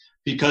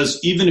Because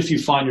even if you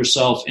find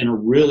yourself in a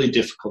really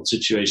difficult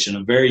situation,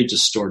 a very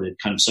distorted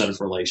kind of set of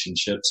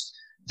relationships,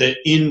 the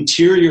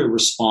interior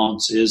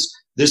response is,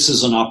 this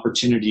is an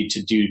opportunity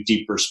to do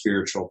deeper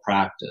spiritual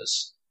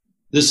practice.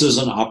 This is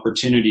an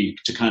opportunity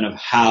to kind of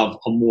have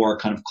a more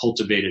kind of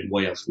cultivated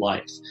way of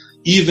life,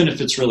 even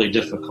if it's really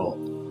difficult.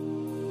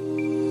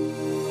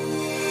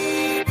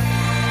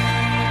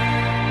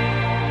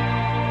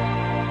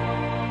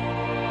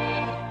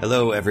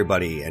 Hello,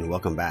 everybody, and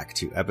welcome back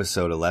to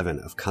episode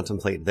 11 of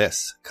Contemplate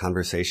This,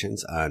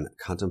 Conversations on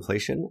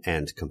Contemplation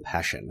and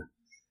Compassion.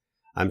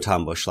 I'm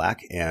Tom Bushlack,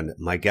 and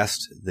my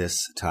guest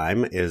this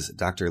time is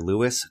Dr.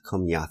 Louis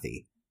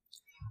Komjathy.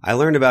 I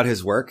learned about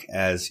his work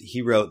as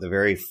he wrote the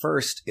very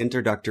first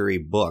introductory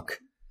book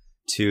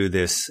to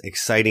this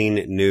exciting,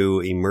 new,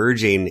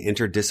 emerging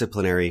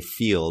interdisciplinary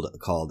field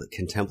called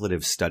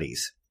contemplative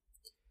studies,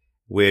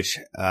 which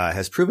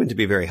has proven to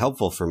be very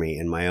helpful for me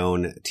in my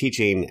own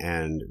teaching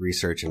and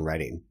research and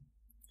writing.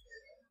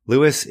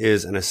 Louis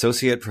is an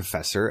associate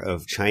professor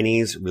of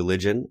Chinese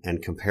religion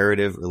and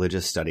comparative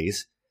religious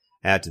studies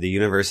at the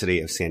University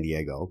of San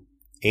Diego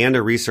and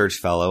a research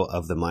fellow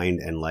of the Mind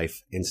and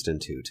Life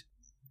Institute.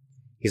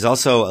 He's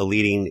also a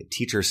leading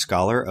teacher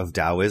scholar of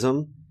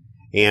Taoism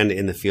and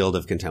in the field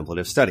of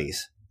contemplative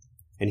studies.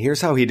 And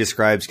here's how he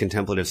describes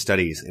contemplative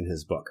studies in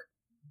his book.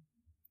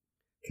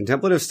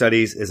 Contemplative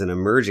studies is an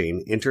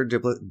emerging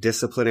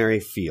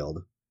interdisciplinary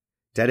field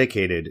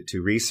dedicated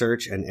to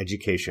research and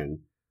education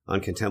on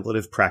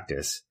contemplative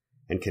practice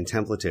and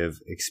contemplative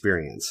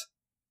experience.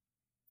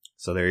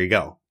 So there you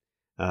go.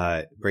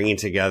 Bringing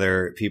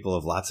together people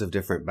of lots of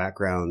different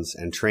backgrounds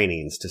and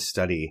trainings to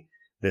study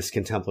this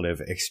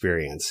contemplative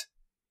experience.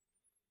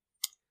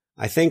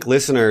 I think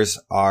listeners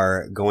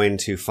are going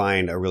to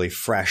find a really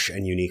fresh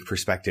and unique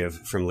perspective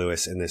from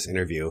Louis in this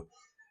interview,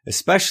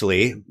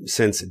 especially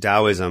since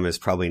Taoism is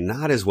probably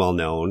not as well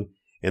known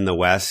in the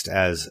West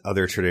as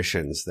other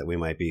traditions that we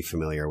might be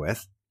familiar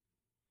with.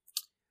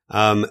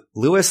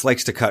 Louis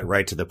likes to cut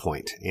right to the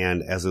point,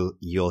 and as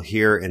you'll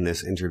hear in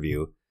this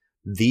interview,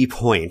 the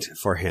point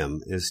for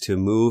him is to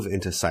move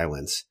into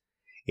silence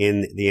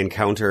in the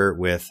encounter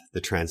with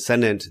the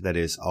transcendent that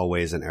is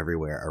always and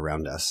everywhere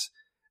around us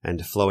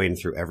and flowing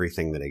through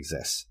everything that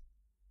exists.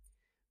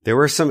 There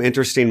were some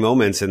interesting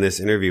moments in this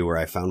interview where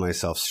I found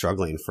myself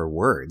struggling for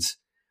words.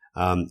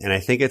 And I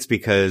think it's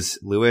because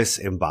Louis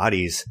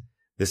embodies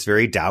this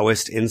very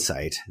Taoist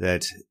insight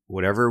that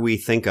whatever we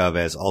think of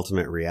as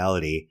ultimate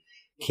reality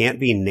can't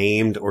be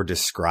named or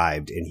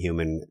described in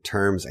human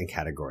terms and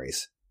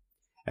categories.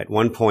 At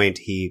one point,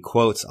 he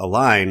quotes a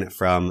line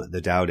from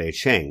the Tao Te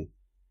Ching,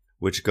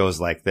 which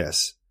goes like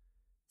this: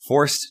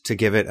 "Forced to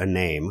give it a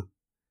name,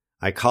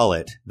 I call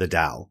it the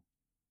Tao."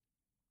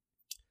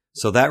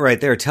 So that right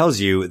there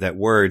tells you that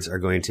words are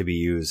going to be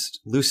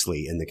used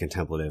loosely in the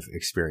contemplative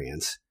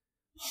experience.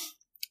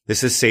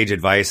 This is sage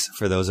advice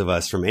for those of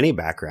us from any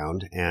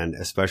background, and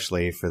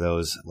especially for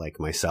those like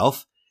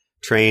myself,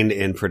 trained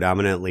in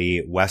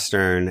predominantly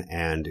Western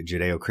and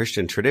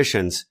Judeo-Christian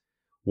traditions,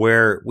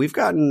 where we've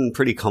gotten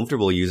pretty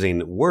comfortable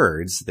using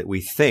words that we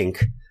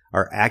think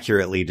are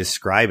accurately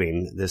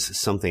describing this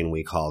something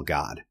we call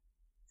God.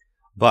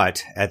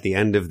 But at the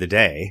end of the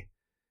day,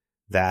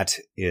 that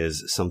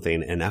is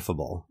something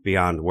ineffable,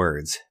 beyond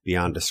words,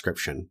 beyond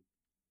description.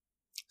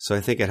 So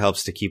I think it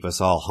helps to keep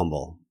us all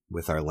humble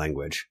with our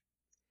language.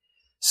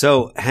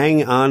 So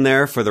hang on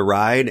there for the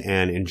ride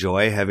and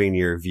enjoy having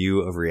your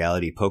view of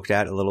reality poked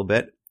at a little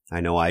bit. I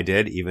know I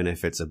did, even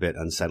if it's a bit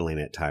unsettling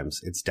at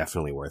times. It's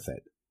definitely worth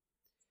it.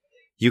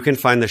 You can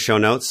find the show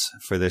notes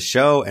for this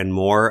show and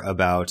more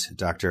about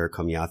Dr.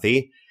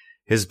 Komjathy,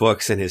 his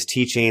books and his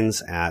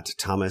teachings at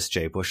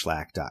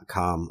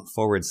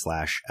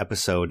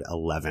thomasjbushlack.com/episode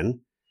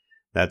 11.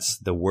 That's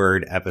the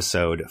word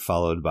episode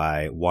followed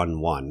by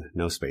 11,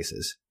 no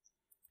spaces.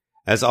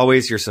 As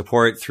always, your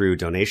support through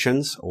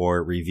donations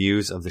or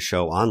reviews of the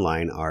show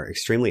online are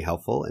extremely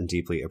helpful and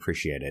deeply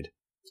appreciated.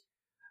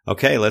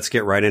 Okay, let's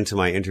get right into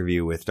my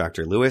interview with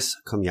Dr. Louis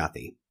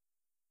Komjathy.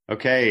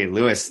 Okay,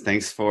 Louis,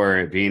 thanks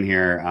for being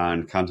here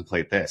on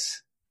Contemplate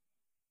This.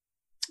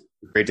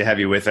 Great to have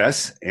you with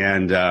us.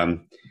 And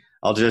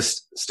I'll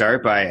just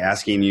start by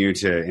asking you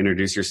to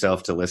introduce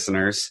yourself to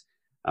listeners.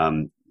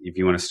 If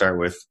you want to start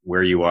with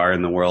where you are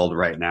in the world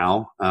right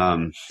now,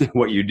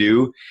 what you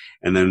do,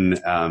 and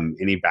then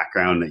any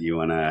background that you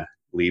want to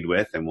lead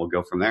with, and we'll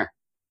go from there.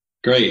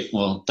 Great.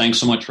 Well, thanks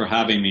so much for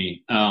having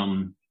me.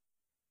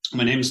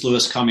 My name is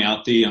Louis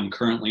Komjathy. I'm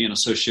currently an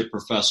associate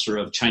professor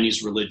of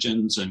Chinese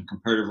religions and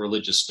comparative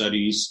religious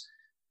studies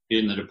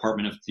in the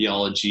Department of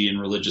Theology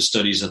and Religious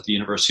Studies at the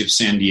University of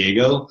San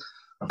Diego.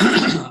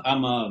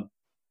 I'm a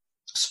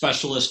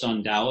specialist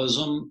on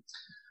Taoism.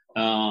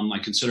 I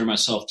consider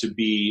myself to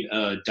be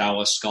a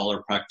Taoist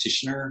scholar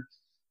practitioner.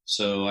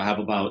 So I have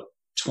about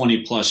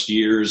 20 plus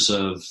years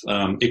of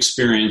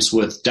experience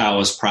with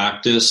Taoist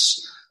practice.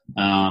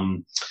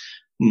 I'm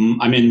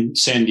in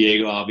San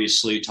Diego,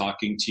 obviously,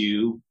 talking to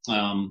you.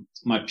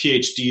 My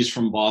PhD is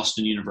from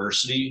Boston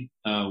University,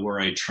 where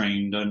I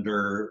trained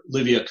under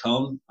Livia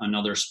Cohn,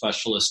 another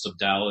specialist of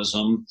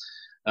Taoism.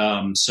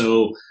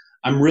 So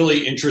I'm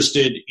really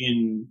interested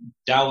in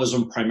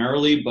Taoism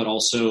primarily, but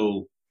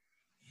also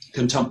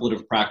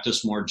contemplative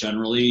practice more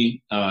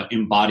generally,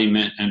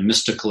 embodiment and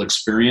mystical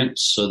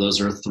experience. So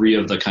those are three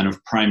of the kind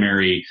of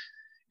primary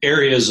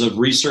areas of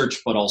research,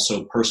 but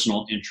also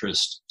personal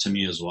interest to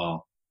me as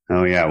well.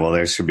 Oh yeah, well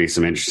there should be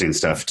some interesting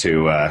stuff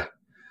to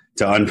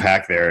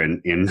unpack there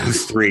in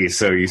those three.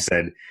 So you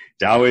said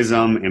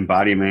Taoism,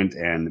 embodiment,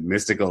 and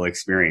mystical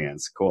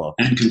experience. Cool.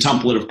 And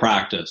contemplative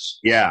practice.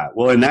 Yeah.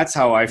 Well, and that's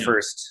how I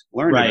first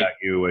learned about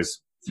you,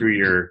 was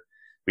through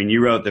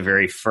you wrote the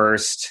very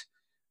first,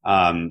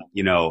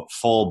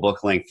 full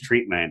book length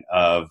treatment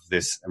of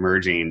this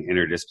emerging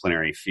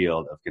interdisciplinary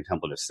field of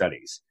contemplative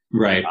studies.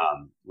 Right.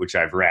 Which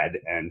I've read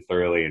and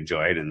thoroughly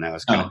enjoyed. And that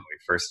was kind of my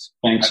first.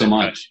 Thanks so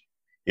much.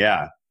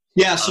 Yeah.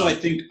 Yeah. So I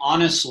think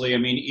honestly, I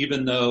mean,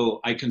 even though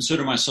I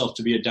consider myself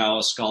to be a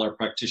Taoist scholar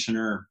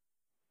practitioner,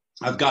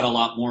 I've got a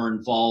lot more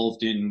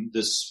involved in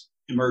this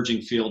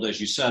emerging field,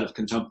 as you said, of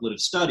contemplative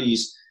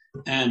studies.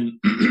 And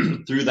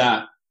through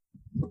that,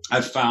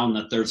 I've found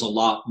that there's a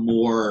lot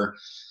more,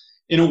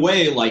 in a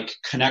way, like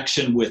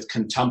connection with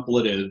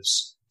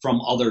contemplatives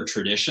from other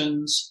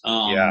traditions.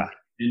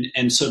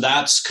 And so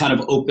that's kind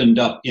of opened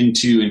up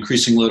into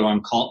increasingly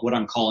what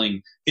I'm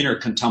calling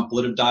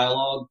intercontemplative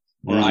dialogue,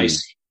 or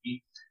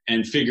ICD,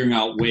 and figuring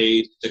out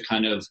ways to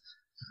kind of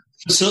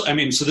so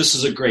this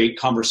is a great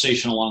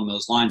conversation along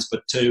those lines,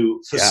 but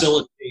to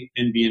facilitate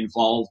and be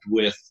involved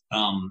with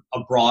a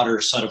broader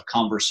set of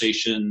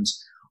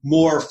conversations,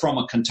 more from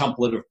a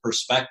contemplative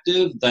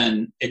perspective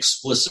than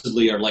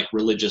explicitly or like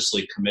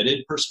religiously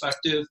committed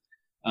perspective.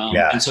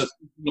 And so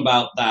thinking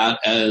about that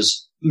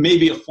as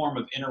maybe a form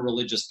of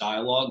interreligious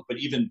dialogue, but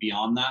even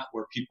beyond that,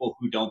 where people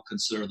who don't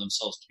consider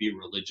themselves to be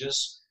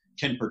religious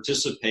can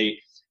participate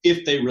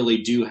if they really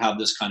do have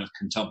this kind of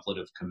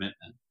contemplative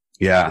commitment.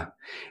 Yeah.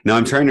 No,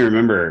 I'm trying to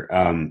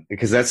remember,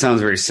 because that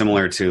sounds very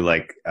similar to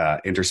like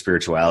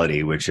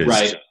interspirituality, which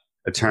is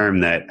a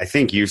term that I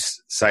think you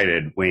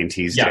cited Wayne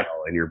Teasdale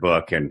in your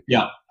book. And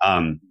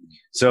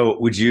so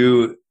would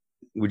you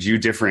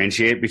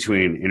differentiate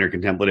between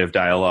intercontemplative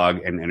dialogue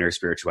and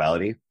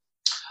interspirituality?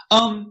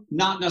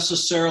 Not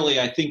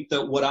necessarily. I think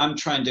that what I'm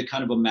trying to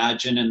kind of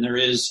imagine, and there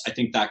is, I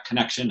think, that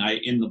connection.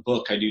 In the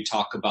book, I do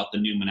talk about the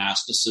new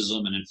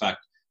monasticism. And in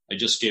fact, I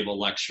just gave a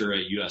lecture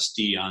at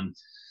USD on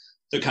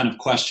the kind of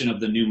question of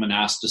the new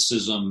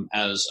monasticism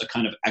as a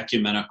kind of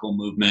ecumenical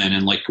movement,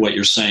 and like what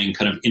you're saying,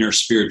 kind of inner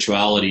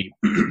spirituality.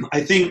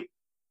 I think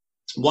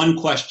one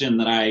question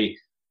that I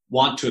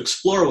want to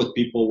explore with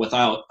people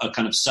without a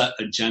kind of set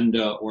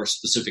agenda or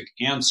specific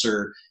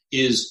answer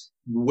is,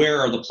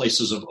 where are the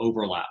places of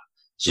overlap?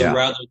 So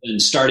rather than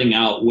starting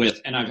out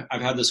with, and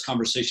I've had this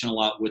conversation a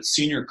lot with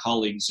senior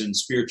colleagues in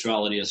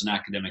spirituality as an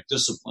academic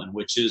discipline,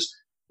 which is,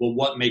 well,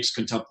 what makes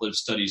contemplative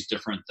studies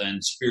different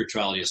than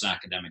spirituality as an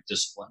academic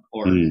discipline,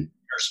 or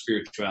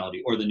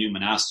spirituality, or the new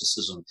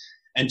monasticism?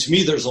 And to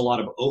me, there's a lot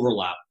of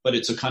overlap, but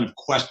it's a kind of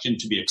question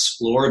to be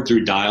explored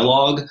through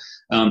dialogue,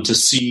 to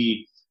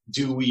see,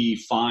 do we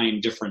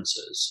find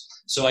differences?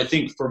 So I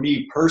think for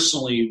me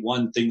personally,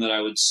 one thing that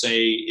I would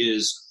say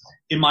is,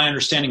 in my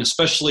understanding,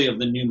 especially of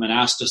the new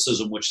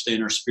monasticism, which the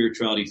inner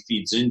spirituality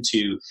feeds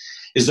into,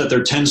 is that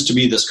there tends to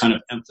be this kind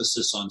of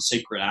emphasis on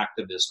sacred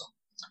activism.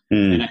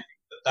 And I think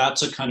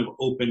that's a kind of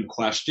open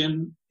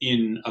question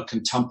in a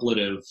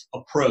contemplative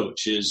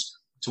approach, is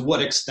to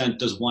what extent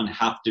does one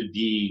have to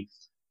be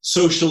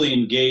socially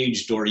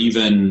engaged, or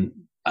even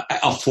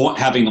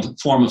having a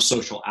form of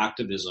social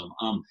activism?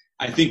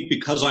 I think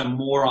because I'm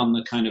more on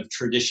the kind of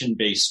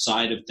tradition-based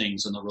side of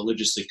things and the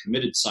religiously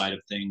committed side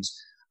of things,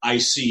 I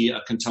see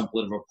a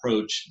contemplative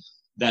approach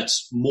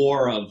that's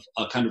more of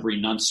a kind of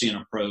renunciant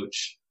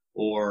approach,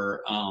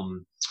 or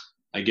form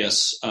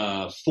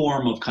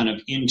of kind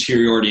of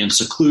interiority and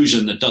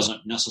seclusion that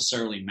doesn't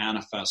necessarily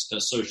manifest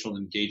as social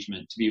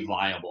engagement to be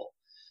viable.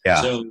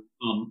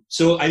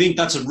 So I think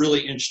that's a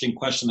really interesting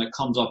question that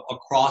comes up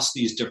across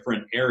these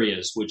different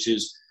areas, which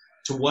is,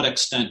 to what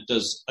extent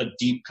does a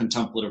deep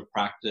contemplative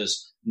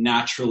practice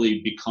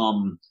naturally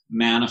become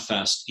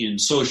manifest in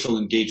social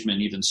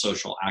engagement, even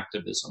social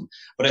activism?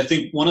 But I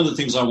think one of the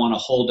things I want to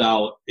hold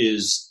out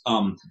is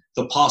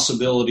the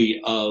possibility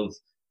of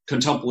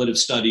contemplative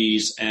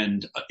studies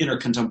and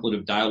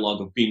intercontemplative dialogue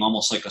of being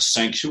almost like a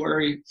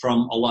sanctuary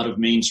from a lot of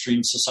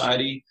mainstream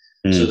society,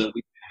 so that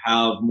we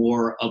have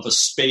more of a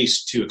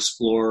space to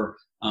explore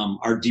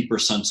our deeper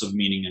sense of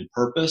meaning and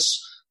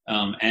purpose.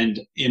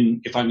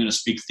 If I'm going to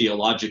speak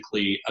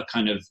theologically, a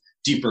kind of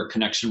deeper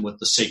connection with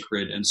the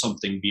sacred and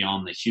something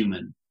beyond the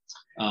human.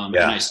 And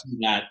I see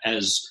that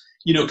as,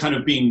 kind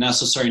of being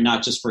necessary,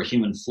 not just for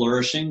human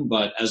flourishing,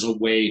 but as a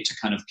way to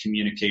kind of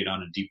communicate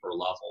on a deeper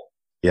level.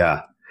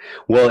 Yeah.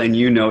 Well, and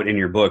you note in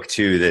your book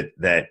too,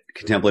 that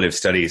contemplative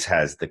studies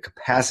has the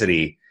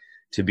capacity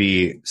to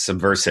be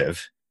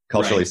subversive,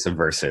 culturally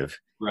subversive.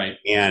 Right.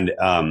 And,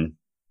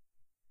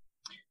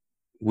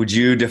 would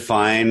you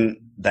define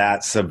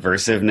that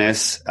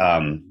subversiveness,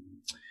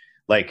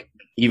 like,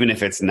 even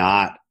if it's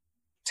not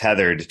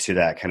tethered to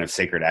that kind of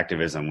sacred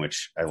activism,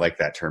 which I like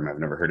that term, I've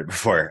never heard it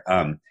before,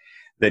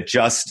 that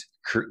just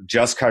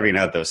carving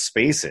out those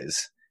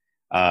spaces,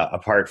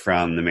 apart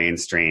from the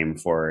mainstream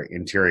for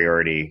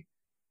interiority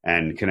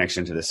and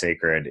connection to the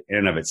sacred, in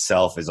and of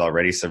itself is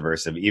already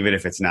subversive, even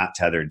if it's not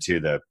tethered to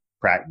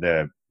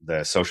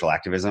the social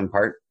activism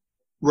part.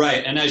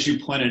 Right. And as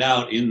you pointed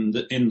out in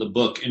the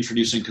book,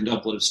 Introducing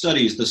Contemplative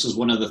Studies, this is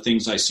one of the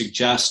things I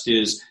suggest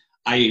is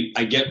I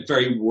get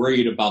very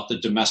worried about the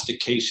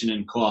domestication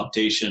and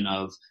co-optation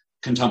of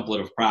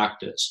contemplative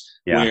practice,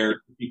 where it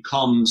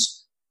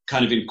becomes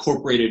kind of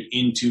incorporated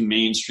into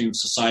mainstream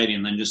society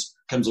and then just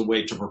becomes a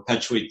way to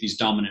perpetuate these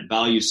dominant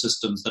value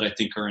systems that I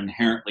think are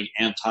inherently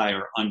anti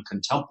or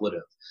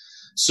uncontemplative.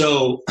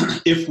 So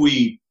if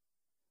we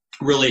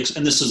really,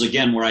 and this is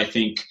again where I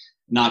think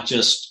not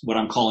just what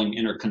I'm calling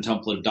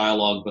intercontemplative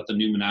dialogue, but the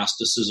new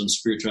monasticism,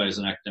 spiritualized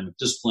and academic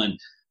discipline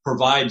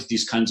provides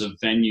these kinds of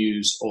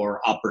venues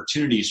or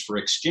opportunities for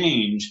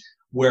exchange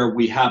where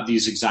we have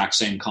these exact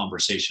same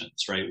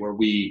conversations, right? Where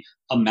we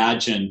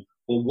imagine,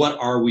 well, what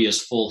are we as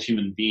full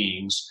human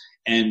beings?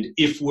 And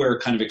if we're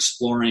kind of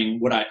exploring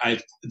what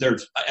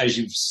as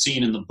you've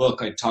seen in the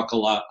book, I talk a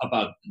lot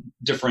about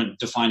different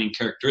defining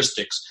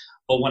characteristics.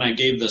 But when I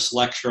gave this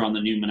lecture on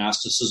the new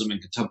monasticism and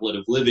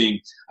contemplative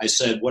living, I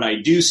said what I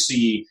do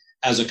see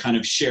as a kind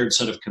of shared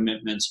set of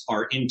commitments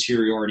are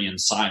interiority and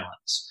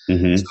silence.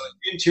 Mm-hmm. So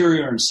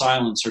interior and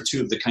silence are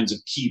two of the kinds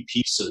of key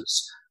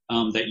pieces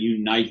that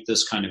unite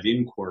this kind of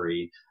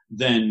inquiry.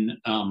 Then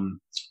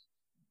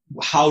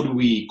how do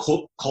we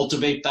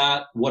cultivate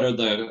that? What are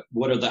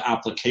the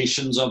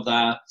applications of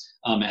that?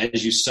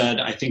 As you said,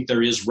 I think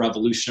there is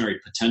revolutionary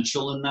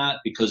potential in that,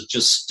 because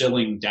just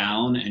stilling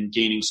down and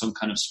gaining some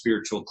kind of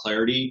spiritual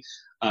clarity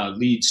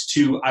leads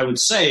to, I would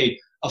say,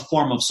 a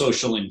form of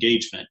social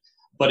engagement.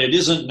 But it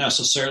isn't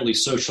necessarily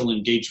social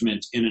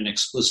engagement in an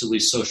explicitly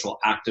social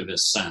activist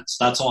sense.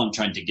 That's all I'm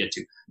trying to get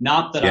to.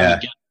 Not that I'm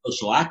against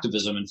social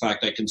activism. In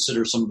fact, I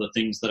consider some of the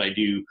things that I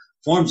do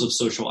forms of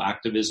social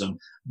activism.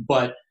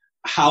 But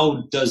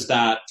how does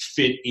that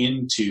fit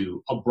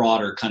into a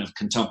broader kind of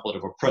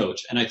contemplative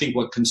approach? And I think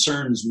what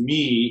concerns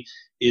me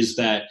is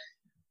that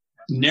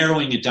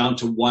narrowing it down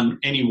to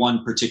any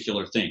one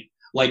particular thing.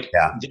 Like,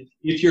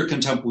 if you're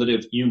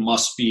contemplative, you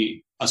must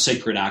be a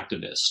sacred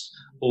activist,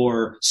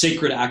 or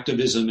sacred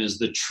activism is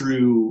the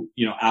true,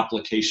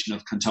 application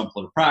of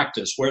contemplative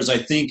practice. Whereas I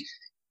think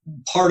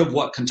part of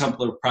what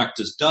contemplative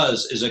practice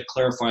does is it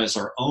clarifies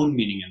our own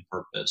meaning and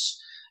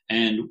purpose,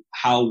 and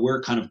how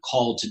we're kind of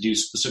called to do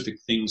specific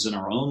things in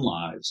our own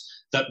lives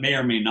that may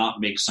or may not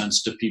make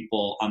sense to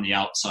people on the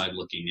outside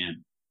looking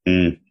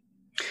in.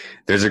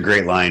 There's a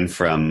great line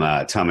from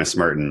Thomas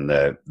Merton,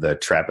 the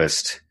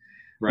Trappist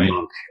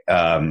monk,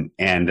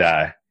 and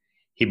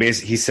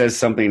he says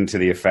something to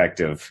the effect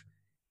of,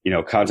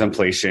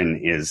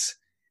 contemplation is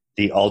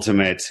the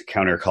ultimate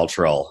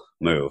countercultural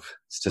move.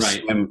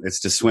 It's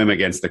to swim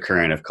against the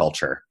current of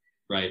culture.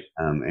 Right.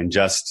 And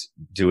just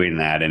doing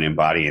that and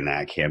embodying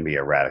that can be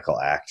a radical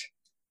act.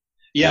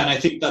 Yeah, and I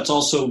think that's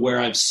also where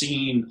I've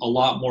seen a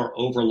lot more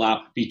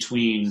overlap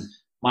between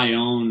my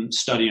own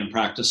study and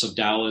practice of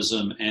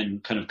Taoism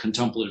and kind of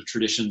contemplative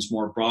traditions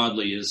more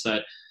broadly, is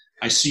that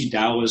I see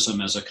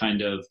Taoism as a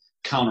kind of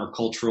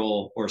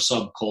countercultural or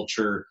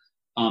subculture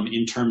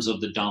in terms of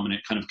the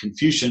dominant kind of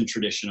Confucian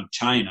tradition of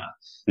China.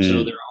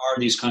 So there are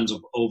these kinds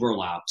of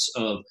overlaps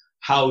of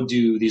how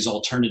do these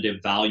alternative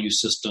value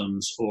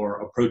systems or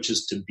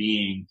approaches to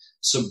being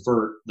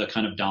subvert the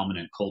kind of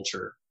dominant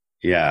culture?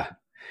 Yeah.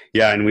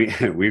 Yeah.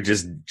 And we've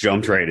just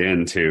jumped right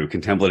into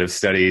contemplative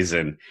studies.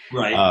 And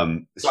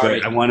I'm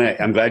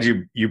glad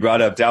you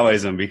brought up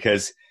Taoism,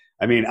 because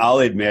I'll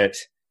admit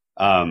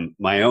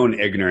my own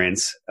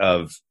ignorance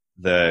of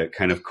the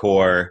kind of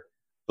core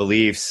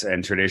beliefs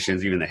and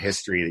traditions, even the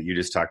history that you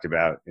just talked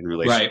about in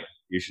relation to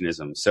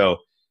Confucianism. So,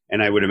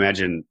 and I would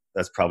imagine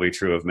that's probably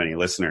true of many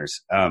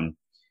listeners.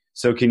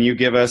 So can you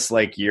give us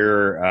like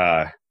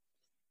your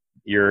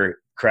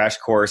crash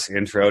course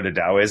intro to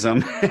Taoism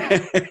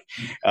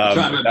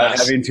without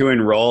having to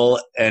enroll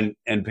and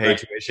pay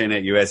tuition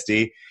at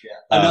USD?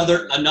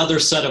 Another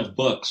set of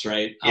books,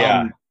 right?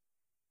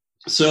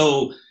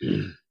 So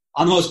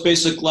on the most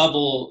basic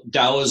level,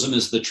 Taoism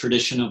is the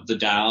tradition of the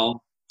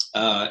Tao.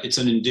 It's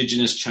an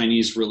indigenous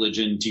Chinese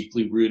religion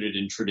deeply rooted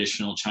in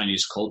traditional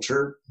Chinese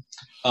culture.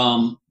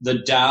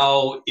 The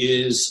Tao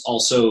is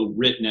also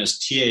written as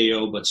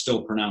Tao, but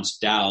still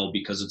pronounced Tao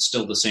because it's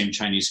still the same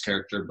Chinese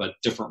character, but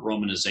different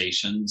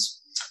romanizations.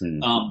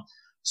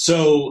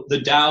 So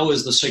the Tao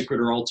is the sacred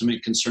or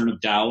ultimate concern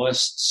of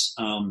Taoists.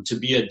 To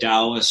be a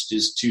Taoist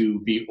is to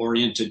be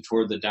oriented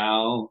toward the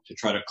Tao, to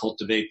try to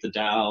cultivate the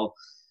Tao,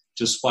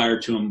 to aspire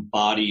to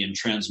embody and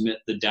transmit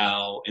the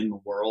Tao in the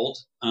world.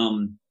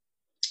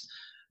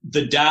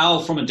 The Tao,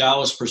 from a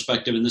Taoist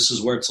perspective, and this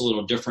is where it's a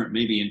little different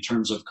maybe in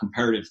terms of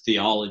comparative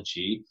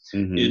theology,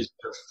 is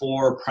there are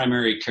four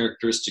primary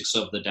characteristics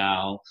of the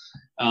Tao.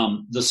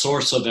 The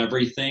source of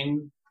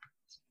everything,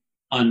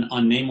 an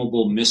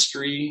unnameable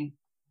mystery,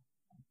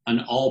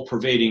 an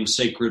all-pervading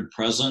sacred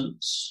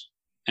presence,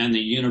 and the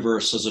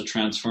universe as a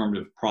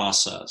transformative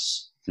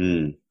process.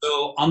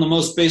 So on the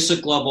most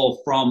basic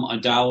level, from a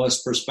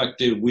Taoist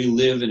perspective, we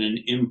live in an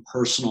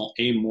impersonal,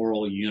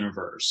 amoral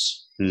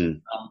universe.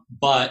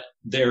 But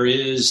there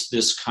is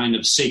this kind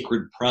of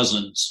sacred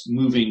presence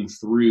moving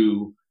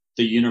through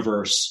the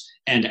universe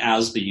and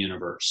as the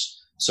universe.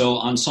 So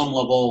on some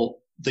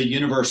level, the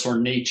universe or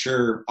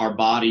nature, our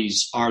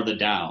bodies are the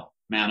Tao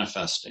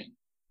manifesting.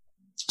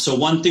 So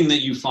one thing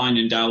that you find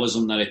in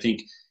Taoism that I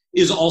think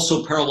is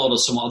also parallel to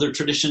some other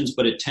traditions,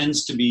 but it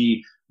tends to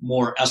be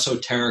more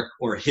esoteric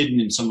or hidden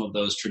in some of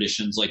those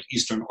traditions, like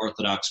Eastern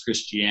Orthodox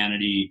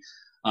Christianity,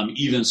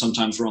 even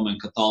sometimes Roman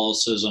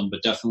Catholicism,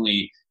 but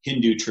definitely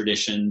Hindu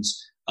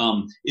traditions,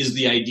 is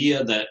the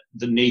idea that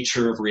the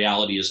nature of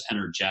reality is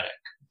energetic.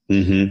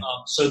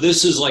 So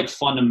this is like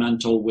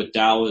fundamental with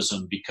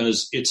Taoism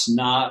because it's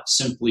not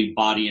simply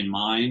body and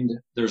mind.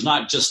 There's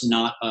not just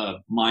not a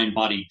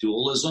mind-body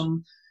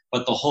dualism,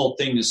 but the whole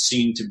thing is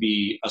seen to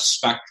be a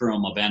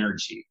spectrum of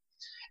energy.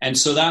 And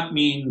so that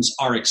means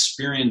our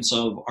experience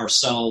of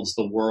ourselves,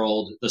 the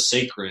world, the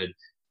sacred,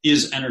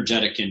 is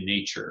energetic in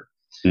nature.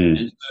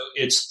 And so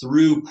it's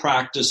through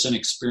practice and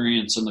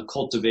experience and the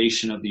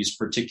cultivation of these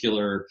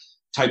particular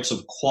types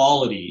of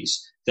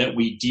qualities that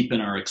we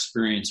deepen our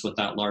experience with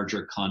that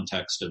larger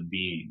context of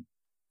being.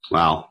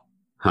 Wow.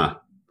 Huh.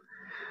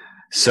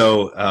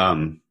 So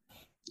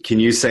can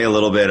you say a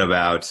little bit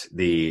about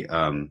the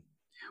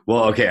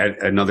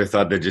another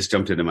thought that just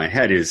jumped into my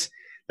head is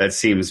that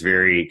seems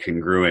very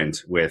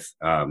congruent with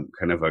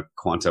kind of a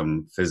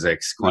quantum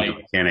physics, quantum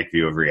mechanic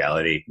view of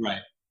reality.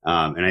 Right.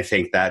 And I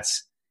think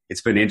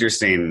it's been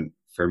interesting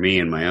for me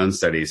in my own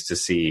studies to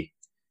see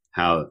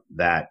how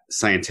that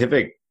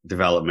scientific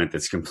development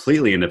that's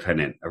completely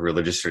independent of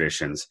religious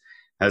traditions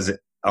has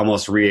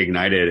almost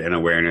reignited an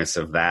awareness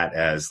of that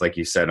as, like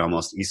you said,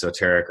 almost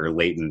esoteric or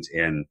latent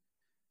in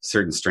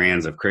certain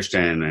strands of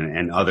Christian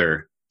and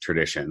other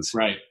traditions.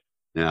 Right.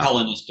 Yeah.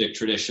 Hellenistic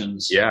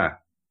traditions. Yeah.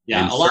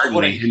 Yeah. And a lot of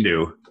what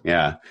Hindu.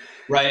 Yeah.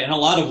 Right. And a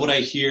lot of what I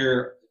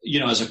hear,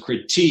 as a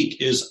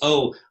critique is,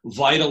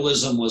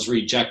 vitalism was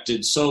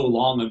rejected so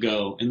long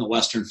ago in the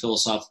Western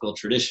philosophical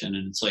tradition.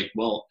 And it's like,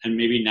 well, and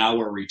maybe now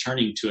we're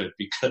returning to it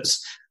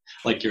because,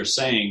 like you're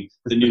saying,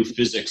 the new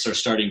physics are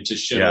starting to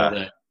show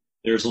that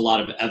there's a lot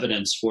of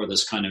evidence for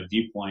this kind of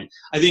viewpoint.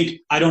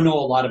 I don't know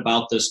a lot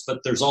about this, but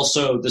there's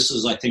also, this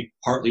is, I think,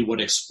 partly what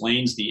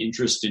explains the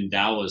interest in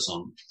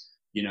Taoism.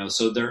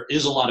 So there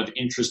is a lot of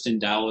interest in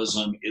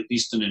Taoism, at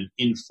least in an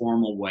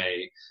informal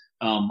way,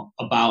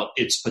 about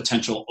its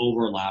potential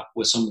overlap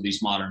with some of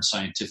these modern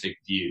scientific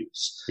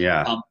views.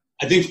 Yeah.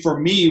 I think for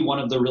me, one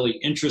of the really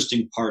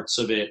interesting parts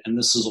of it, and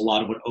this is a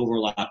lot of what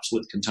overlaps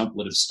with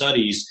contemplative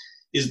studies,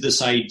 is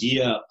this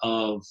idea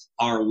of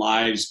our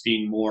lives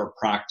being more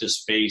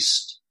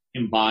practice-based,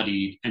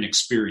 embodied, and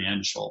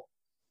experiential.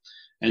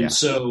 And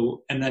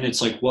and then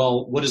it's like,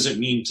 well, what does it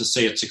mean to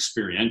say it's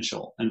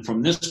experiential? And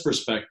from this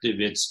perspective,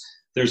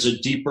 there's a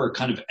deeper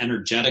kind of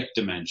energetic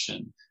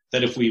dimension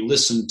that if we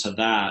listen to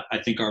that, I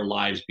think our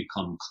lives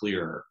become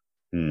clearer.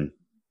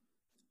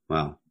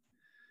 Wow.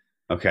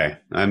 Okay.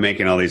 I'm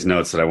making all these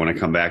notes that I want to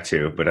come back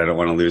to, but I don't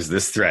want to lose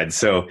this thread.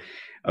 So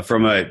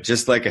from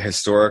just like a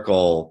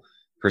historical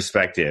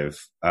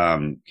perspective,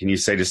 can you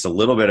say just a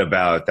little bit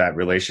about that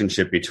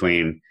relationship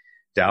between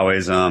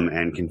Taoism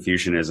and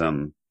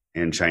Confucianism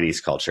in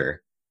Chinese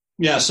culture?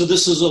 Yeah, so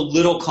this is a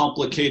little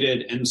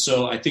complicated, and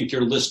so I think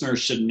your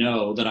listeners should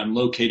know that I'm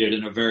located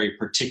in a very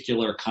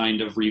particular kind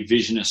of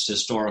revisionist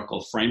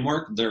historical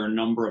framework. There are a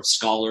number of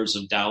scholars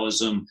of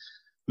Taoism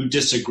who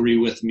disagree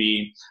with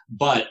me,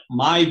 but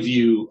my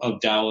view of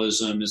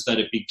Taoism is that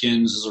it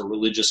begins as a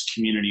religious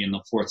community in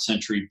the 4th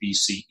century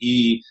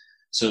BCE,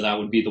 so that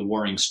would be the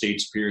Warring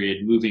States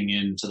period, moving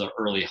into the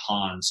early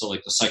Han, so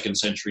like the 2nd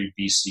century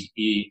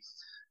BCE.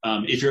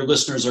 If your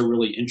listeners are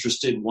really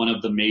interested, one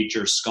of the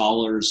major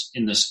scholars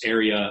in this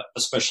area,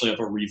 especially of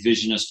a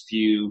revisionist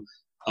view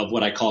of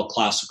what I call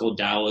classical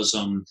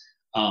Taoism,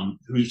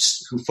 who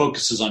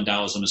focuses on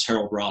Taoism, is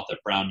Harold Roth at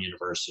Brown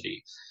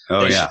University.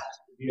 Oh, they should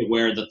be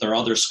aware that there are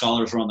other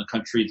scholars around the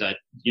country that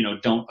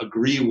don't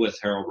agree with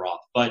Harold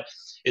Roth, but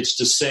it's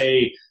to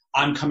say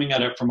I'm coming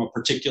at it from a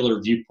particular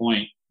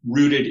viewpoint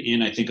rooted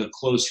in, I think, a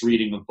close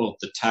reading of both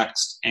the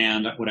text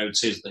and what I would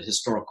say is the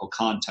historical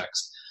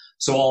context.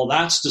 So all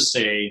that's to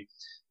say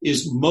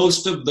is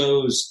most of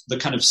those, the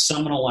kind of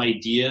seminal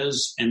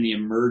ideas and the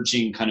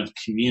emerging kind of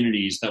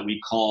communities that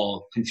we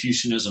call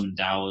Confucianism and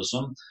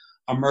Taoism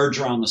emerge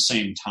around the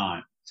same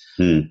time.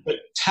 The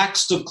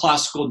text of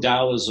classical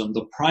Taoism,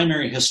 the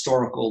primary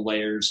historical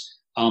layers,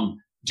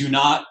 do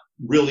not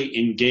really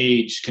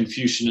engage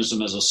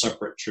Confucianism as a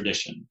separate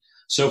tradition.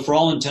 So for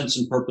all intents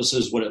and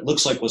purposes, what it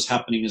looks like was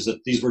happening is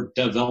that these were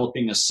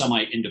developing as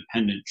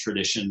semi-independent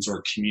traditions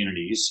or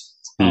communities.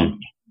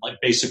 Like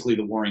basically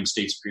the Warring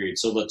States period.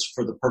 So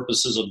for the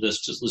purposes of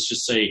this, let's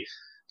just say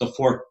the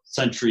 4th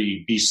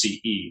century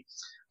BCE.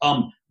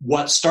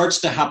 What starts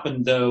to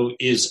happen, though,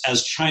 is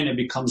as China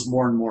becomes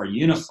more and more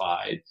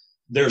unified,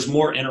 there's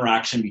more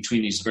interaction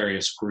between these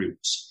various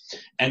groups.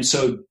 And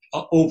so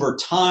over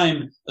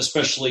time,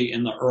 especially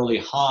in the early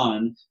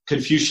Han,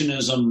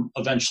 Confucianism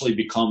eventually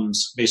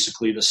becomes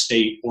basically the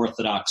state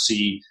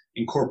orthodoxy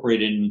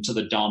incorporated into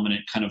the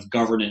dominant kind of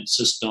governance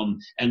system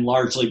and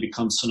largely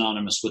becomes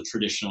synonymous with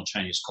traditional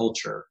Chinese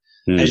culture.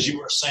 As you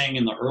were saying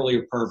in the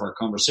earlier part of our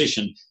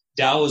conversation,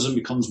 Taoism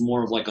becomes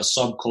more of like a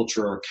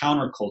subculture or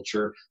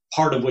counterculture,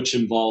 part of which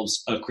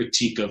involves a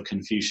critique of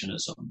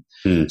Confucianism.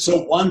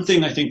 So one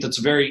thing I think that's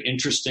very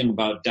interesting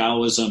about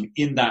Taoism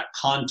in that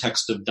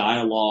context of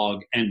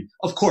dialogue, and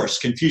of course,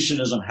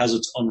 Confucianism has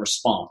its own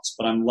response,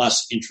 but I'm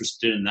less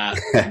interested in that.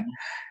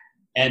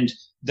 And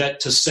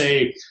that to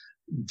say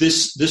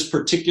this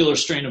particular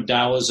strain of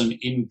Taoism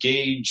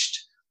engaged,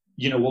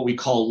 what we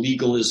call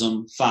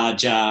legalism,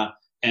 Fajia,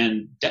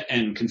 and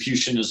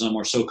Confucianism,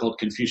 or so-called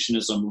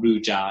Confucianism,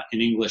 Rujia.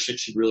 In English, it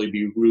should really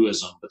be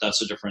Ruism, but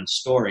that's a different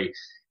story.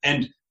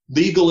 And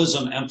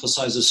legalism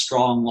emphasizes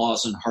strong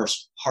laws and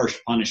harsh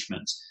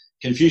punishments.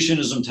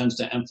 Confucianism tends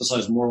to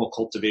emphasize moral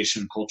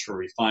cultivation, cultural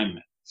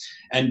refinement.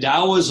 And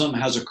Taoism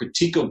has a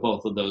critique of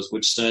both of those,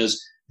 which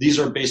says these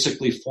are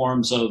basically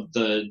forms of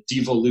the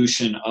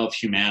devolution of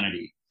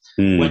humanity.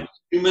 When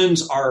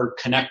humans are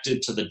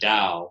connected to the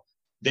Tao,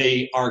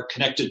 they are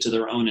connected to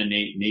their own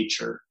innate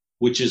nature,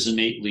 which is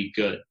innately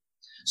good.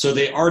 So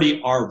they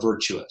already are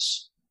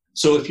virtuous.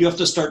 So if you have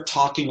to start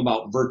talking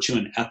about virtue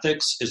and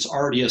ethics, it's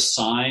already a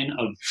sign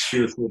of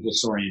spiritual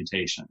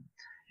disorientation.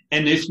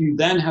 And if you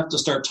then have to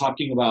start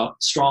talking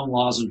about strong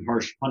laws and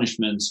harsh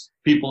punishments,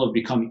 people have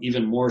become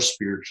even more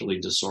spiritually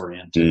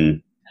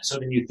disoriented. So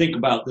then you think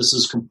about, this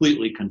is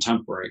completely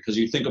contemporary, because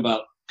you think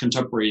about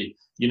contemporary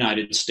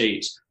United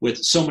States with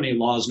so many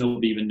laws,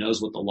 nobody even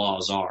knows what the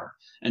laws are.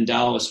 And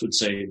Taoists would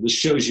say, this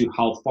shows you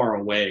how far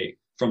away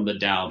from the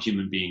Tao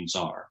human beings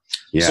are.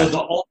 Yeah. So the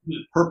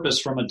ultimate purpose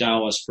from a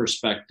Taoist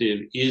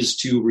perspective is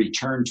to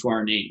return to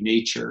our innate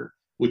nature,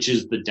 which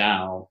is the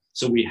Tao.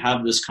 So we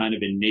have this kind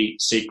of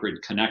innate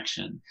sacred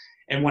connection.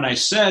 And when I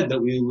said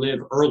that we live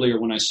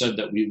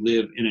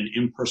in an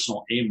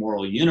impersonal,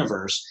 amoral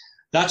universe,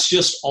 that's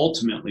just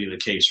ultimately the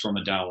case from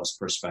a Taoist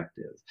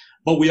perspective.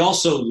 But we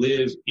also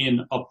live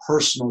in a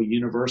personal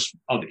universe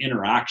of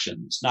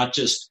interactions, not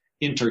just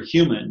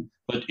interhuman,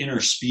 but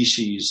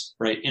interspecies,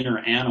 right?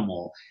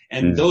 Interanimal.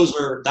 And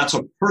that's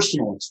a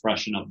personal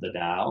expression of the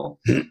Tao.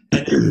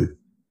 And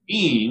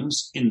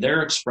beings, in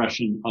their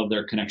expression of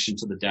their connection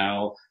to the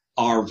Tao,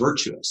 are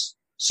virtuous.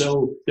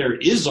 So there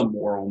is a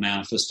moral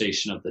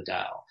manifestation of the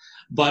Tao.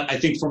 But I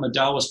think from a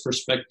Taoist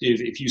perspective,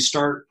 if you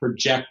start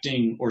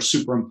projecting or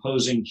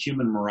superimposing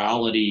human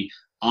morality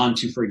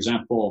onto, for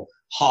example,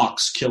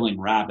 hawks killing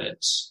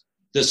rabbits,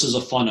 this is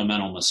a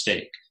fundamental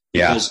mistake.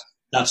 Because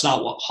that's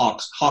not what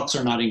hawks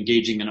are not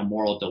engaging in a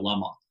moral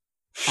dilemma.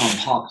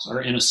 Hawks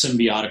are in a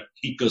symbiotic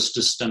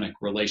ecosystemic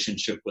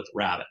relationship with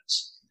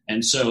rabbits.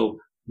 And so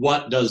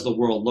what does the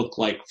world look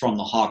like from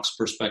the hawk's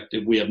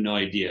perspective? We have no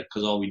idea,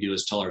 because all we do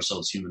is tell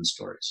ourselves human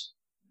stories.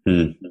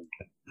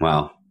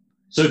 Wow.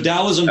 So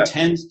Taoism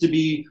tends to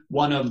be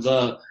one of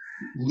the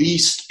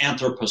least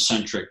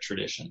anthropocentric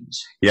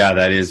traditions. Yeah,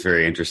 that is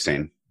very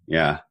interesting.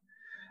 Yeah.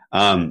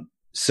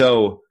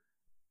 So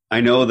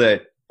I know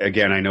that,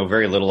 again, I know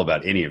very little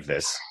about any of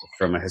this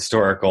from a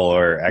historical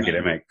or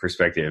academic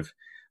perspective,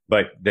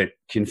 but that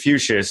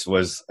Confucius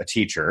was a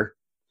teacher,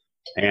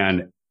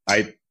 and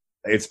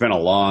it's been a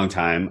long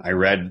time. I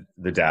read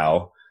the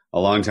Tao a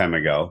long time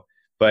ago,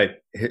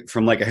 but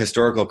from like a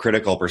historical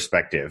critical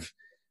perspective,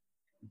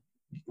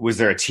 was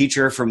there a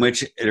teacher from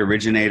which it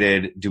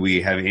originated? Do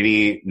we have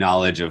any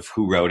knowledge of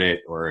who wrote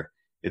it or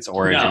its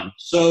origin? No.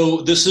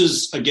 So this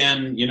is,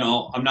 again,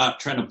 I'm not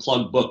trying to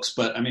plug books,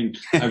 but I mean,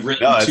 I've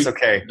written no, it's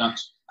okay.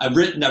 I've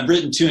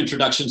written 2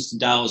 introductions to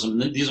Taoism.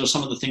 These are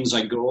some of the things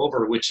I go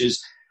over, which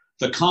is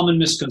the common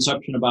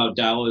misconception about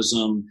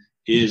Taoism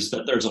is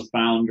that there's a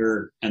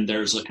founder and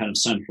there's a kind of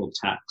central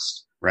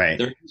text. Right.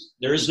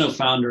 There is no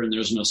founder and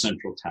there's no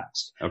central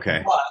text.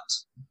 Okay. But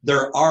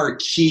there are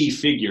key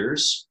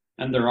figures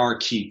and there are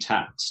key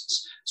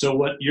texts. So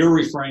what you're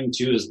referring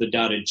to is the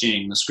Tao Te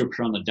Ching, the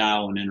scripture on the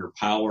Tao and inner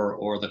power,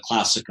 or the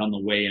classic on the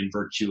way and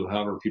virtue,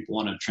 however people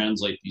want to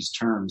translate these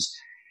terms.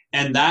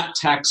 And that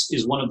text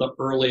is one of the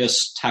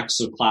earliest texts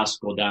of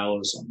classical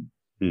Taoism.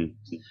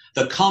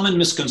 The common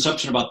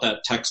misconception about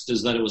that text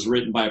is that it was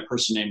written by a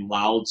person named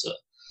Lao Tzu,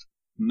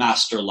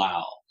 Master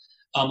Lao.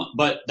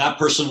 But that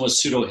person was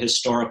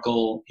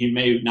pseudo-historical. He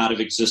may not have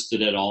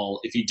existed at all.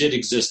 If he did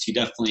exist, he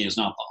definitely is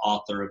not the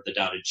author of the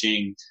Tao Te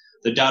Ching.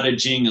 The Tao Te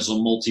Ching is a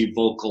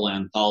multivocal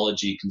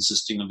anthology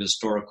consisting of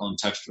historical and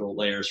textual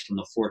layers from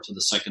the 4th to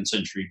the 2nd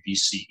century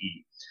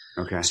BCE.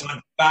 Okay. So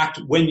in fact,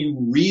 when you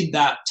read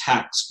that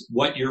text,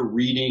 what you're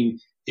reading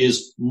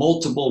is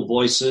multiple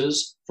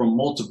voices from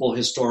multiple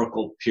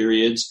historical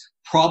periods,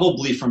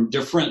 probably from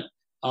different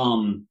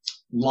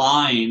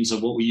lines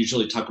of what we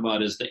usually talk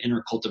about as the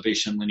inner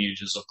cultivation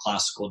lineages of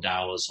classical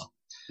Taoism.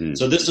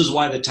 So this is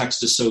why the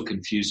text is so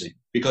confusing,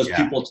 because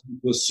people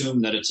tend to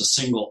assume that it's a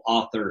single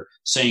author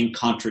saying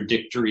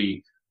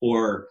contradictory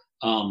or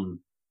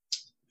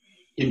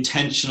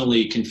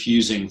intentionally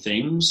confusing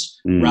things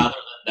rather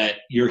than that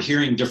you're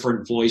hearing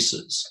different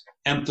voices,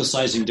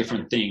 emphasizing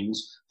different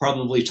things,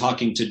 probably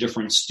talking to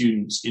different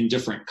students in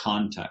different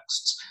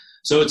contexts.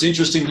 So it's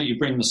interesting that you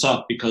bring this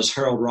up, because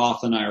Harold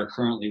Roth and I are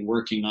currently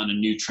working on a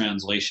new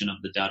translation of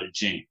the Tao Te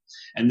Ching.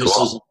 And this is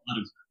a lot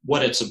of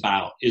what it's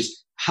about,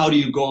 is how do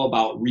you go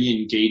about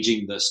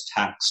re-engaging this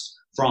text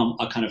from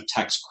a kind of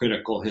text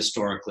critical,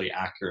 historically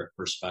accurate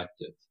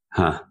perspective.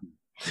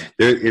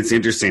 It's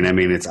interesting. I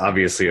mean, it's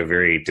obviously a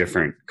very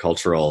different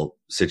cultural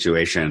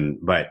situation,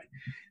 but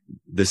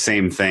the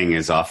same thing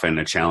is often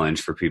a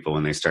challenge for people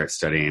when they start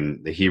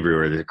studying the Hebrew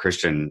or the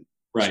Christian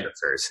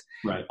scriptures.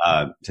 Right.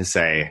 To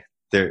say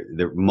there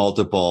are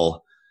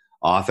multiple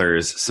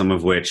authors, some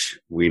of which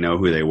we know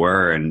who they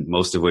were and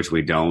most of which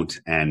we don't,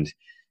 and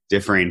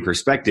differing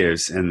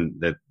perspectives, and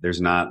that there's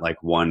not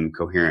like one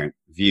coherent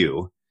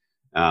view.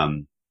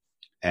 And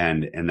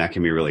that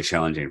can be really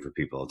challenging for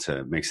people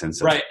to make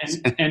sense of. Right.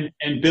 And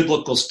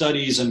biblical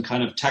studies and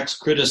kind of text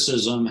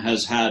criticism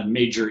has had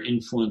major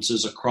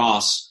influences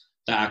across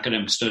the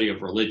academic study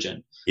of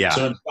religion. Yeah.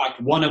 So in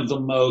fact, one of the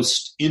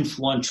most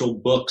influential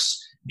books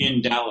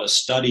in Taoist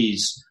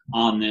studies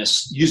on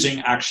this,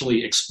 using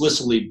actually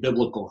explicitly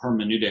biblical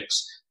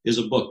hermeneutics, is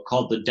a book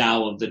called The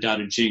Tao of the Tao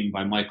Te Ching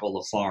by Michael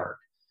Lafargue.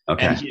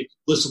 Okay. And he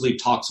explicitly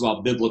talks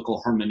about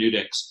biblical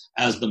hermeneutics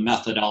as the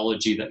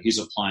methodology that he's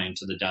applying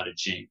to the Tao Te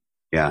Ching.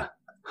 Yeah.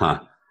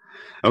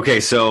 Okay.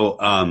 So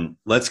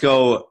let's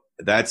go.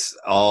 That's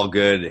all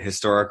good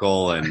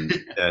historical and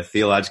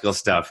theological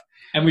stuff.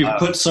 And we've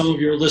put some of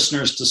your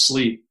listeners to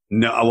sleep.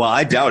 No, well,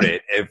 I doubt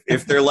it.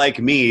 If they're like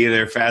me,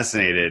 they're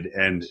fascinated,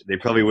 and they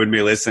probably wouldn't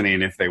be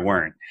listening if they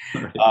weren't.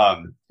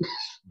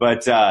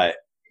 But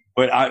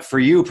for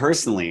you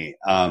personally,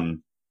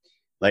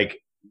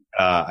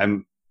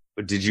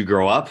 did you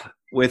grow up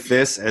with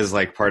this as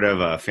like part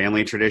of a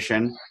family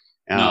tradition?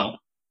 No.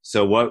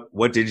 So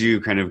what did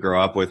you kind of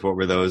grow up with? What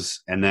were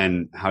those? And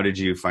then how did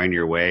you find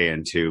your way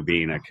into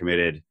being a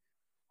committed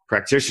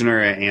practitioner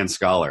and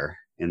scholar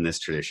in this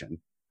tradition?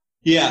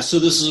 Yeah, so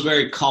this is a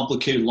very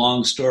complicated,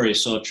 long story,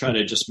 so I'll try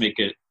to just make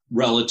it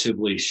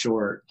relatively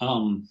short.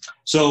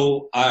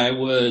 So I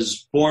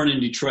was born in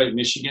Detroit,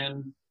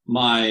 Michigan.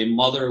 My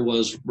mother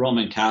was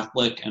Roman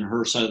Catholic, and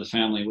her side of the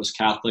family was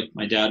Catholic.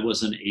 My dad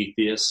was an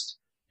atheist.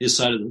 His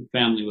side of the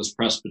family was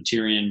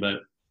Presbyterian,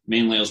 but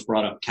mainly I was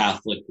brought up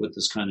Catholic with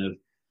this kind of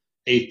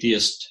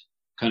atheist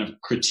kind of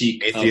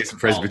critique. Atheist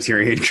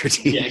Presbyterian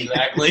critique. Yeah,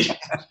 exactly.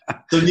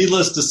 So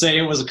needless to say,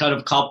 it was a kind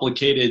of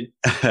complicated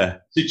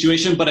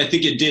situation, but I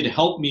think it did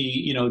help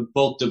me,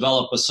 both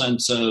develop a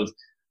sense of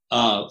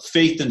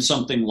faith in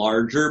something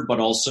larger, but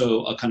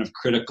also a kind of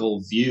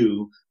critical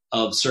view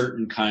of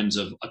certain kinds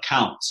of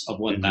accounts of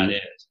what that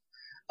is.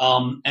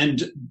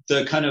 And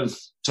the kind of,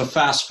 to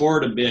fast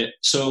forward a bit,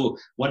 so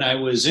when I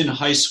was in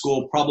high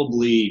school,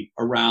 probably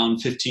around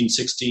 15,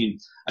 16,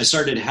 I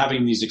started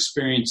having these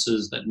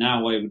experiences that now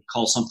I would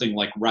call something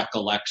like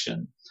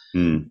recollection,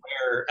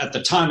 where at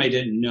the time I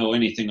didn't know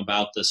anything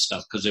about this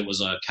stuff because it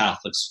was a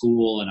Catholic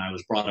school and I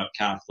was brought up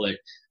Catholic.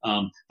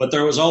 But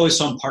there was always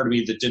some part of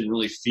me that didn't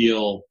really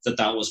feel that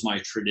that was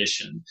my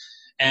tradition.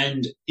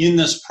 And in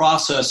this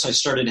process, I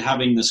started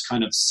having this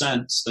kind of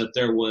sense that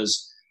there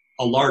was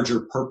a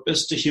larger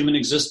purpose to human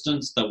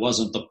existence that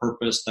wasn't the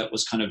purpose that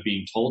was kind of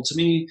being told to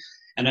me.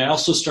 And I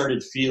also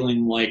started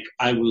feeling like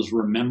I was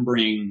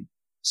remembering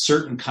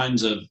certain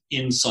kinds of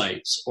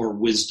insights or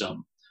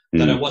wisdom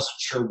that I wasn't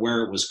sure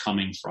where it was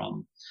coming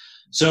from.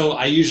 So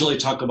I usually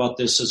talk about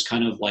this as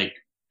kind of like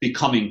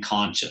becoming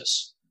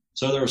conscious.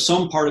 So there was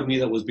some part of me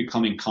that was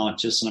becoming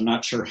conscious, and I'm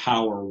not sure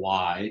how or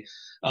why.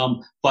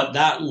 But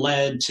that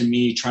led to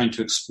me trying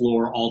to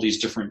explore all these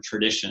different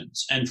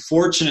traditions. And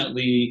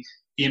fortunately,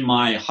 in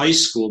my high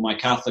school, my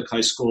Catholic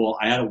high school,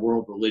 I had a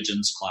world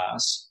religions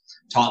class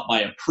taught by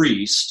a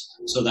priest.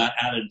 So that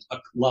added a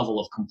level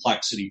of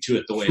complexity to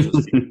it, the way it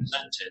was being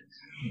presented.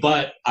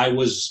 But that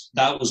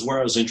was where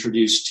I was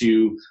introduced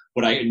to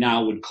what I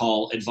now would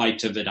call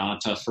Advaita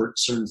Vedanta, for a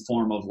certain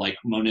form of like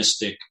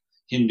monistic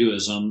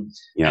Hinduism,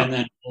 and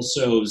then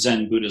also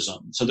Zen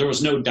Buddhism. So there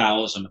was no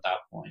Taoism at that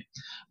point.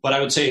 But I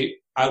would say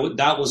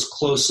that was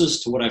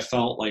closest to what I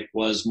felt like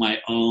was my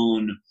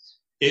own,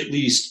 at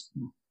least,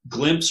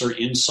 glimpse or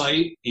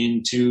insight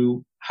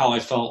into how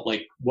I felt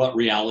like what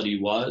reality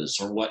was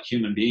or what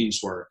human beings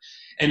were.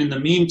 And in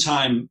the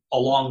meantime,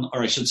 around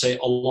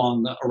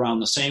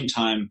the same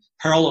time,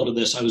 parallel to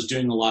this, I was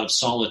doing a lot of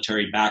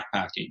solitary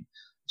backpacking.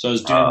 So I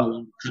was doing a lot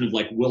of kind of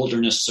like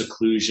wilderness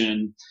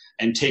seclusion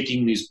and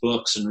taking these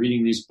books and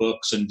reading these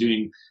books and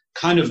doing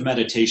kind of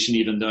meditation,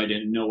 even though I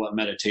didn't know what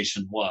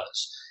meditation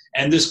was.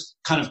 And this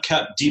kind of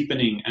kept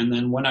deepening. And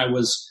then when I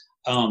was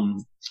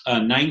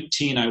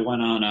 19, I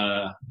went on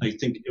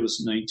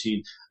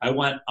I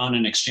went on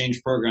an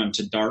exchange program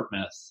to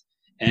Dartmouth.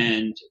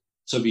 And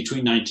so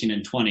between 19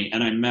 and 20,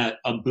 and I met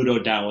a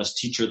Buddha Taoist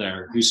teacher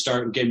there who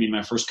gave me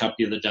my first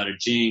copy of the Tao Te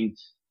Ching,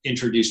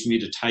 introduced me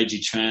to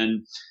Taiji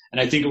Chuan. And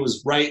I think it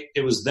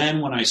was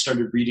then when I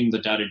started reading the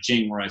Tao Te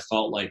Ching where I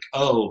felt like,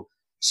 oh,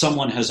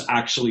 someone has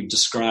actually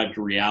described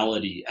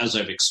reality as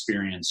I've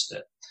experienced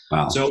it.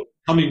 Wow. So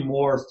coming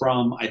more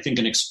from, I think,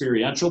 an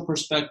experiential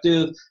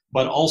perspective,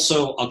 but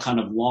also a kind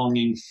of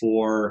longing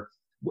for,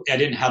 I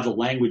didn't have the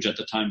language at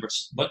the time,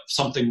 but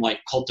something like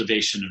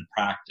cultivation and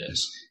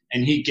practice.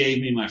 And he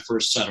gave me my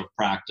first set of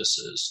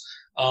practices.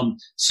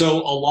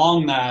 So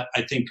along that,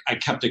 I think I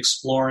kept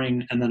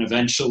exploring, and then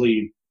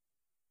eventually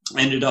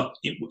ended up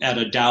at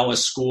a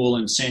Taoist school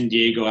in San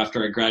Diego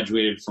after I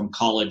graduated from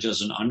college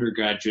as an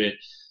undergraduate,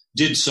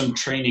 did some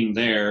training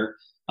there,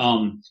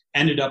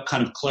 ended up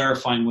kind of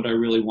clarifying what I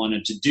really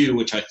wanted to do,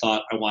 which I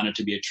thought I wanted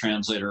to be a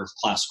translator of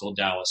classical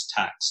Taoist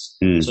texts.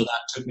 So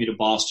that took me to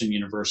Boston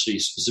University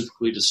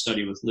specifically to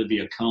study with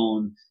Livia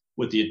Cohn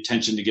with the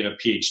intention to get a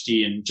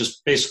PhD and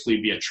just basically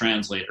be a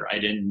translator. I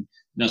didn't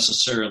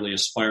necessarily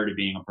aspire to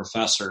being a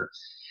professor.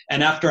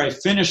 And after I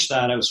finished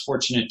that, I was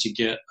fortunate to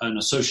get an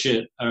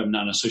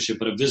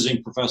but a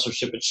visiting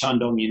professorship at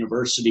Shandong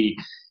University.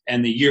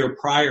 And the year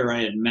prior,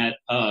 I had met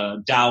a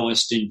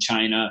Taoist in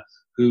China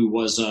who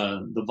was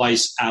the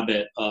vice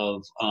abbot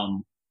of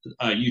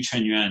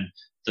Yuquanyuan,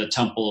 the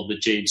Temple of the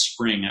Jade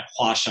Spring at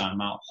Huashan,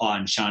 Mount Hua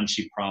in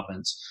Shanxi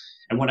province.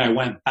 And when I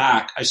went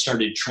back, I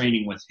started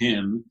training with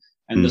him.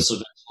 And this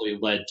eventually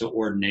led to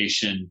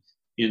ordination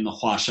in the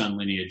Huashan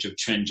lineage of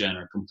Quanzhen,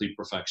 or complete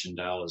perfection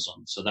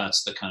Taoism. So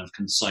that's the kind of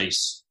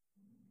concise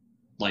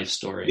life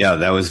story. Yeah,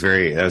 that was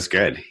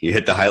good. You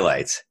hit the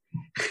highlights.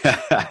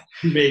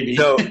 Maybe.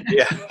 So,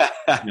 yeah.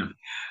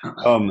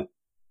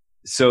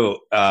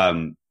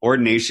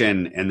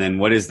 Ordination, and then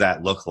what does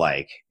that look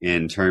like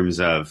in terms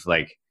of,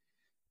 like,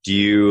 do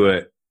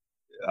you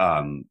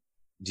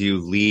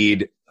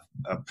lead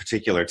a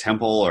particular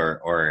temple,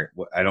 or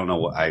I don't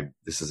know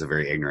this is a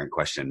very ignorant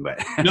question, but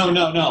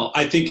no.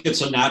 I think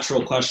it's a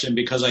natural question,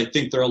 because I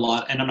think there are a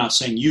lot, and I'm not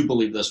saying you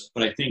believe this,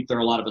 but I think there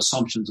are a lot of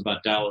assumptions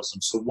about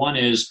Taoism. So one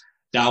is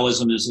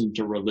Taoism isn't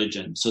a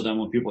religion. So then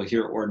when people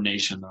hear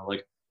ordination, they're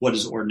like, what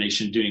is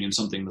ordination doing in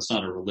something that's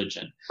not a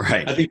religion?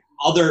 Right. I think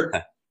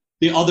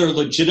the other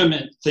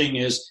legitimate thing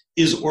is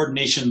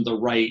ordination the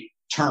right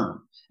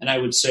term? And I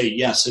would say,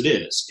 yes, it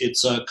is.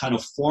 It's a kind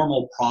of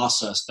formal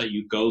process that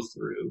you go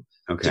through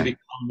to become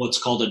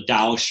what's called a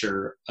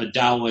Daoshi, a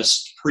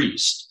Taoist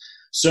priest.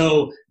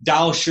 So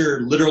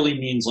Daoshi literally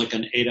means like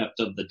an adept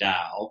of the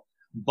Tao,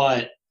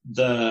 but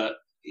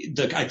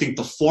I think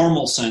the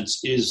formal sense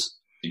is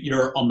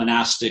you're a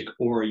monastic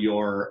or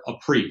you're a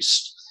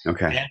priest.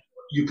 Okay. And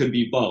you could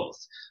be both.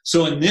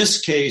 So in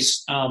this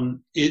case,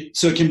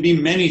 it can be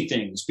many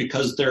things,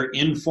 because they're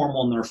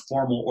informal and they're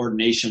formal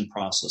ordination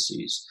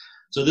processes.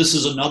 So this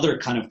is another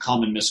kind of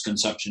common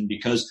misconception,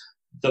 because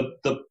the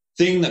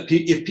thing that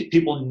if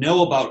people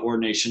know about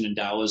ordination in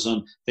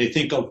Taoism, they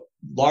think of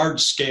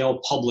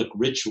large-scale public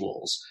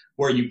rituals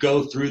where you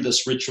go through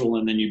this ritual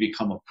and then you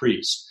become a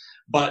priest.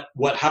 But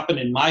what happened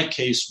in my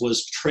case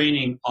was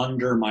training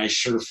under my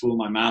Shifu,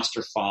 my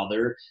master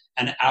father,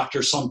 and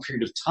after some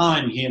period of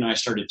time, he and I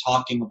started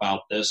talking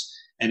about this,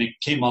 and it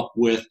came up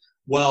with,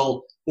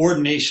 well,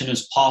 ordination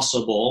is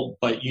possible,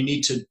 but you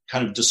need to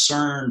kind of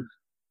discern.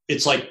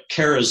 It's like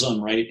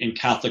charism, right, in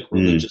Catholic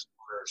religious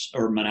orders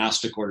or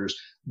monastic orders.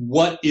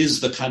 What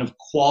is the kind of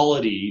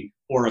quality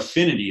or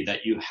affinity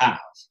that you have?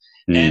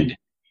 And it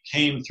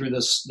came through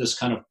this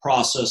kind of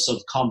process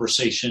of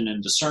conversation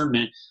and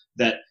discernment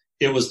that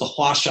it was the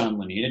Huashan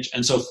lineage.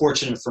 And so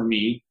fortunate for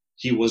me,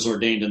 he was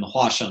ordained in the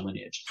Huashan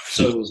lineage.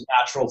 So it was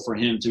natural for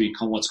him to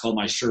become what's called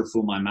my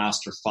Shifu, my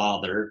master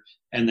father,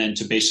 and then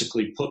to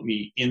basically put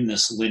me in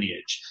this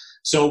lineage.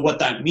 So what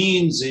that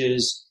means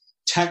is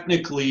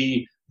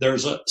technically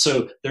there's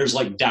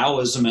like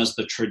Taoism as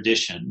the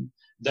tradition.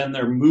 Then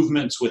there are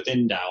movements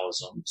within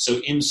Taoism.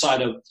 So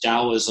inside of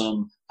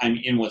Taoism, I'm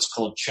in what's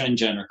called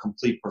Quanzhen, or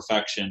complete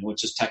perfection,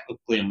 which is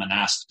technically a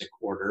monastic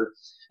order.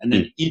 And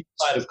then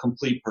inside of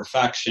complete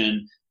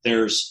perfection,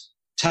 there's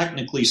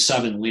technically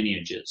 7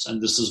 lineages,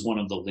 and this is one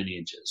of the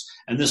lineages.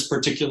 And this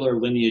particular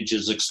lineage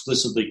is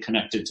explicitly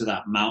connected to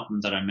that mountain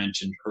that I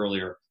mentioned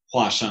earlier,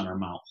 Huashan, or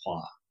Mount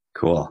Hua.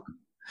 Cool.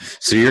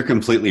 So you're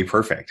completely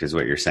perfect, is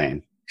what you're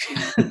saying.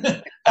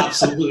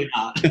 Absolutely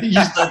not. You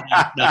said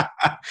that. No.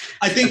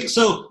 I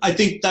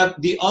think that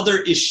the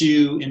other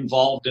issue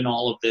involved in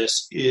all of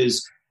this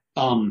is,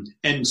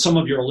 and some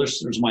of your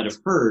listeners might have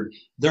heard,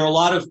 there are a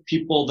lot of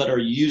people that are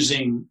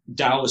using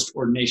Taoist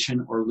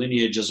ordination or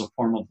lineage as a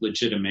form of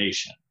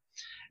legitimation.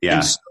 Yeah.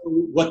 And so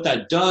what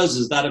that does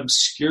is that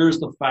obscures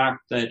the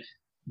fact that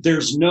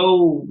there's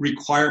no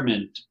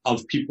requirement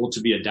of people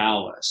to be a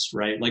Taoist,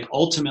 right? Like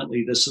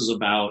ultimately this is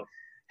about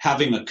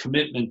having a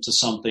commitment to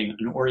something,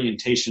 an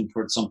orientation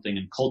towards something,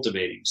 and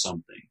cultivating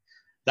something.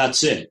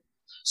 That's it.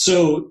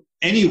 So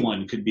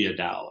anyone could be a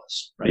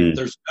Taoist, right?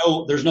 There's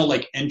no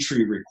like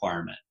entry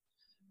requirement,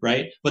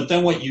 right? But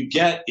then what you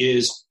get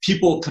is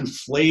people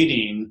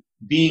conflating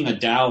being a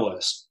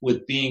Taoist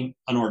with being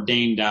an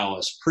ordained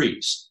Taoist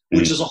priest,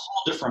 which is a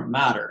whole different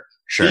matter.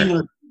 Sure. Being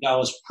an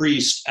Taoist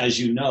priest, as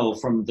you know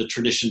from the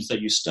traditions that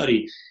you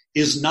study,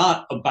 is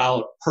not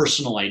about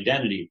personal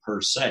identity per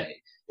se.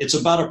 It's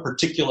about a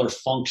particular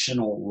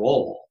functional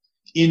role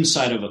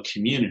inside of a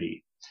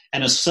community.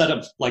 and a set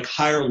of like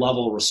higher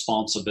level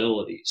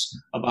responsibilities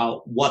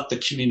about what the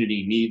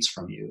community needs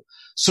from you.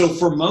 So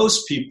for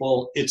most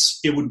people, it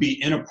would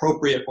be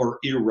inappropriate or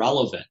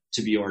irrelevant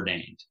to be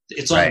ordained.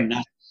 It's Right.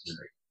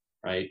 unnecessary,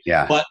 right?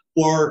 Yeah. But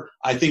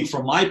I think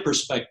from my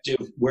perspective,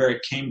 where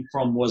it came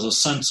from was a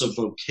sense of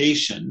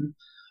vocation,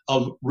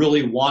 of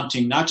really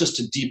wanting not just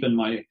to deepen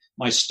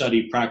my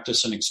study,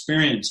 practice, and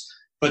experience,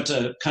 but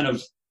to kind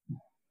of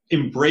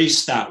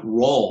embrace that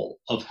role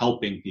of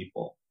helping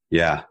people.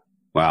 Yeah.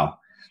 Wow.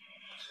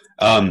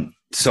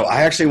 So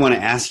I actually want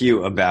to ask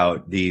you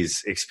about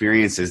these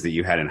experiences that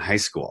you had in high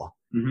school.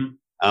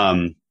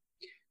 Mm-hmm.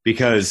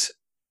 Because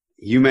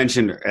you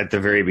mentioned at the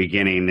very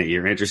beginning that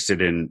you're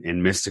interested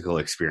in mystical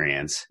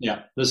experience.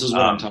 Yeah, this is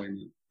what I'm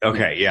talking about.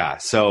 Okay. Yeah.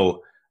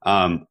 So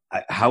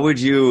how would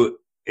you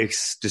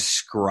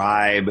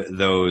describe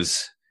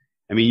those?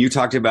 I mean, you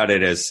talked about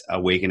it as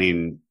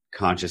awakening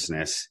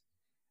consciousness.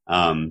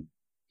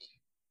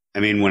 I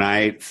mean, when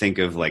I think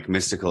of like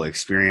mystical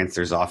experience,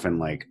 there's often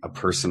like a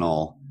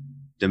personal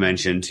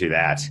dimension to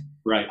that.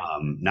 Right.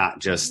 Not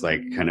just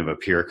like kind of a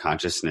pure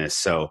consciousness.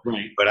 So,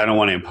 right. But I don't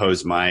want to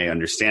impose my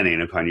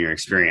understanding upon your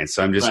experience.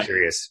 So I'm just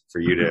curious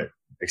for you to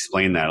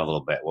explain that a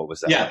little bit. What was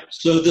that? Yeah. Like?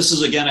 So this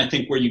is, again, I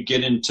think where you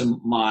get into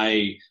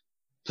my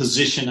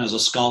position as a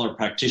scholar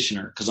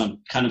practitioner, because I'm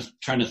kind of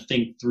trying to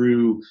think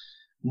through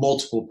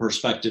multiple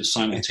perspectives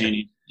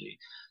simultaneously.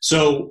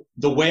 So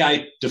the way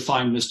I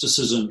define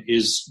mysticism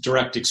is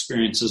direct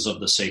experiences of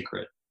the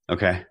sacred.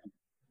 Okay.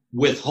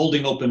 With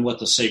holding open what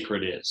the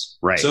sacred is.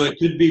 Right. So it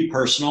could be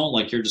personal,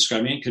 like you're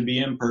describing. It could be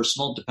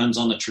impersonal, depends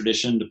on the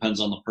tradition, depends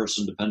on the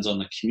person, depends on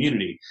the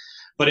community.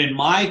 But in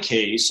my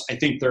case, I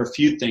think there are a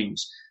few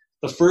things.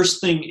 The first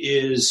thing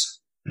is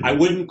I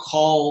wouldn't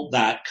call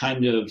that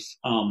kind of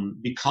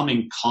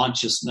becoming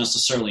conscious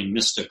necessarily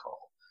mystical.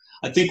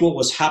 I think what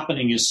was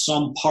happening is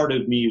some part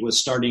of me was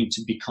starting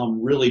to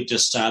become really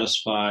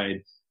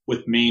dissatisfied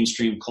with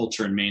mainstream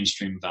culture and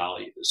mainstream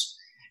values.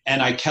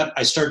 And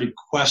I started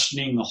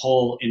questioning the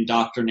whole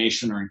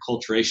indoctrination or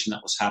enculturation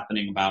that was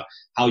happening about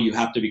how you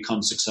have to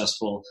become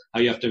successful,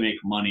 how you have to make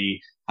money,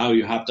 how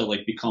you have to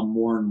like become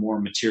more and more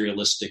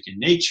materialistic in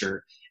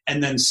nature.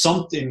 And then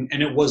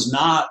and it was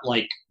not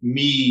like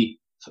me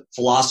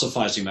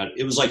philosophizing about it.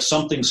 It was like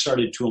something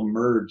started to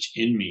emerge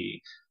in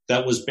me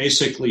that was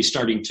basically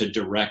starting to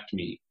direct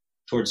me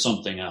towards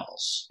something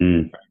else.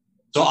 Mm.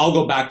 So I'll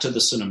go back to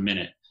this in a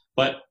minute.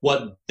 But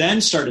what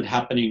then started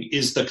happening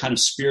is the kind of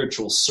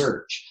spiritual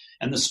search.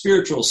 And the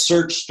spiritual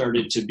search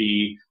started to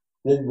be,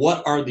 well,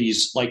 what are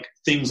these like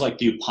things like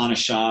the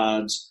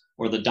Upanishads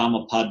or the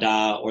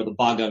Dhammapada or the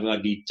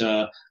Bhagavad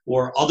Gita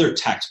or other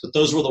texts? But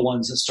those were the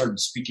ones that started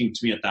speaking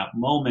to me at that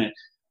moment,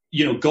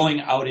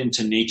 going out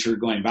into nature,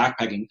 going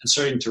backpacking and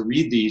starting to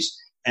read these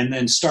and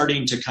then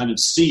starting to kind of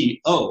see,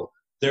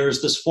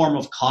 there's this form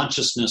of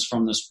consciousness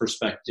from this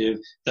perspective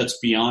that's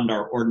beyond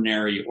our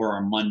ordinary or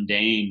our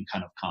mundane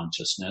kind of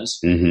consciousness.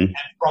 Mm-hmm. And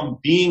from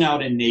being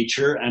out in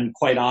nature, and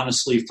quite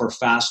honestly, for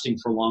fasting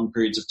for long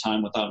periods of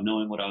time without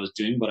knowing what I was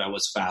doing, but I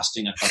was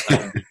fasting, I thought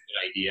that would be a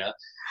good idea,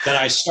 that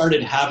I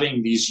started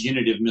having these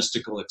unitive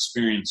mystical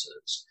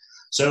experiences.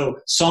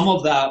 So some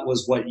of that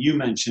was what you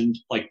mentioned,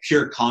 like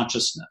pure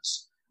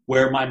consciousness,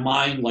 where my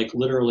mind like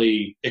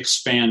literally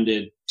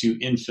expanded to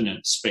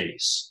infinite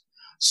space.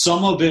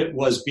 Some of it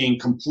was being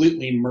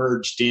completely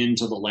merged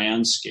into the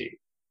landscape,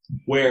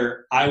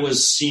 where I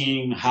was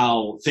seeing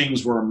how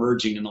things were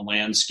emerging in the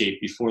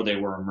landscape before they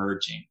were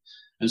emerging.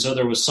 And so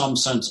there was some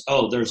sense,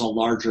 there's a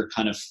larger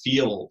kind of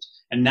field.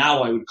 And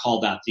now I would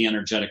call that the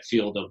energetic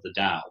field of the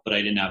Tao, but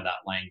I didn't have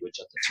that language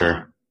at the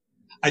time.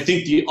 I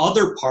think the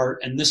other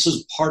part, and this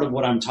is part of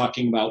what I'm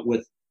talking about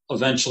with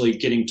eventually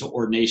getting to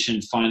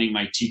ordination, finding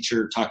my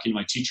teacher, talking to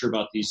my teacher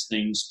about these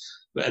things,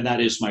 and that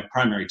is my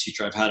primary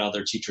teacher. I've had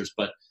other teachers,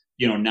 but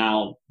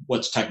now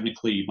what's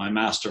technically my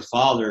master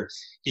father,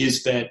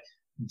 is that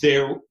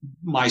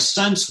my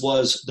sense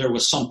was there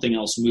was something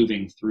else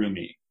moving through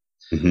me.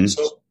 Mm-hmm.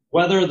 So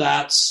whether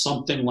that's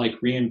something like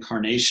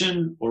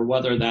reincarnation or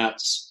whether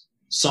that's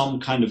some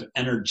kind of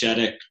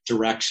energetic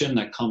direction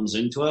that comes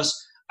into us,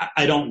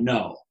 I don't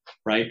know,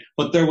 right?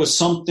 But there was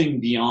something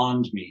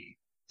beyond me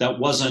that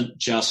wasn't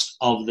just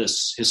of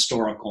this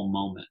historical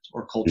moment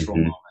or cultural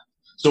moment.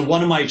 So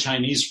one of my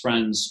Chinese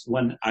friends,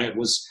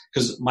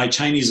 because my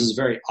Chinese is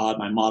very odd,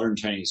 my modern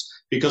Chinese,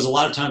 because a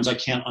lot of times I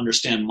can't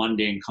understand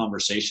mundane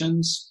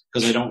conversations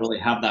because I don't really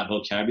have that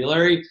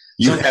vocabulary.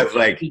 You have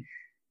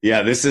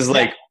this is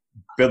like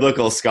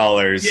biblical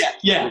scholars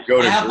who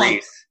go to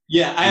Greece.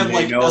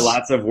 They know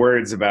lots of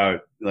words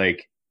about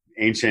like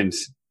ancient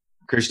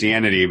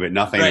Christianity, but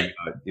nothing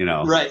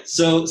about, Right.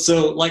 So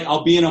like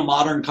I'll be in a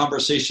modern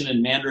conversation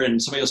in Mandarin and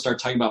somebody will start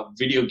talking about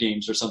video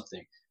games or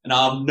something. And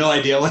I have no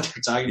idea what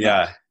they're talking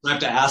about. I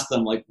have to ask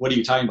them, like, what are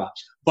you talking about?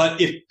 But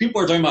if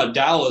people are talking about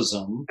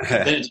Taoism,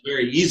 then it's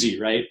very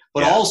easy, right?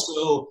 But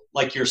also,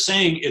 like you're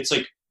saying, it's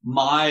like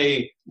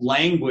my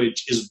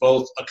language is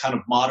both a kind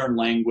of modern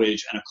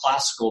language and a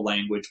classical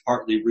language,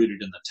 partly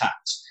rooted in the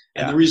text.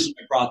 And the reason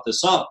I brought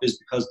this up is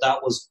because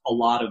that was a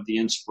lot of the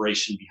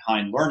inspiration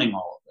behind learning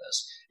all of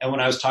this. And when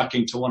I was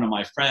talking to one of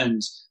my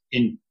friends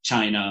in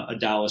China, a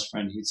Taoist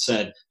friend, he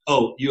said,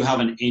 "Oh, you have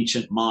an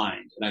ancient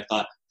mind." And I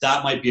thought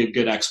that might be a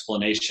good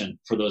explanation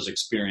for those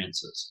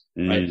experiences,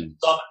 right?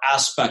 Some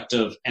aspect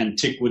of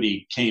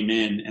antiquity came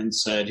in and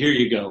said, "Here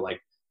you go. Like,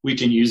 we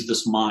can use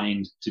this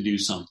mind to do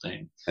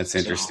something." That's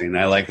interesting.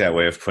 I like that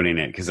way of putting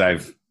it, because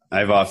I've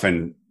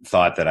often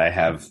thought that I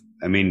have,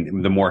 I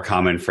mean, the more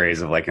common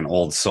phrase of like an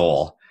old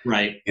soul,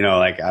 right? You know,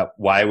 like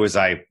why was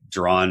I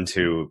drawn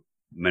to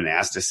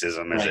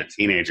monasticism as a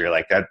teenager?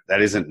 Like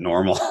that isn't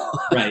normal.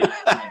 Right.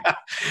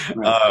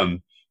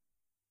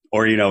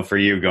 Or, you know, for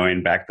you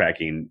going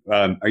backpacking,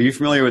 are you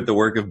familiar with the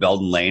work of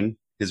Belden Lane?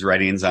 His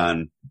writings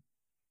on,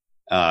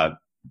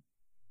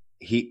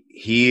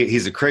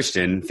 he's a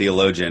Christian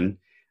theologian.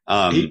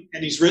 And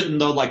he's written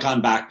though, like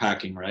on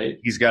backpacking, right?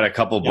 He's got a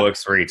couple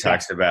books where he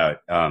talks about,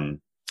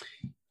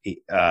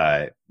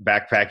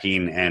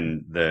 backpacking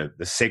and the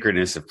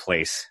sacredness of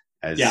place.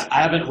 I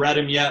haven't read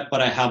him yet, but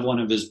I have one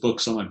of his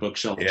books on my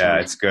bookshelf. Yeah,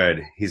 it's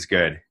good. He's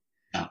good.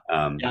 Yeah.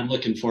 I'm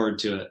looking forward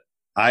to it.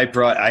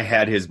 I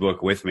had his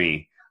book with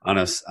me on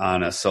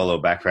a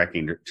solo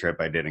backpacking trip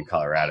I did in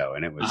Colorado,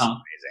 and it was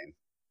amazing.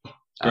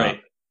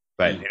 Great.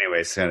 But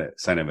anyway,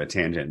 kind of a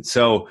tangent.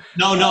 So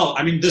no.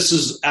 I mean, this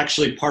is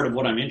actually part of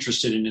what I'm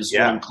interested in, is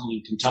what I'm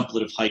calling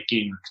contemplative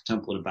hiking or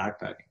contemplative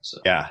backpacking. So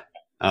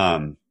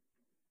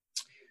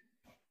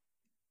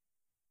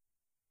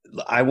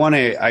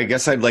I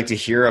guess I'd like to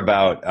hear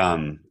about,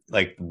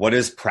 like, what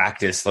does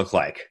practice look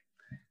like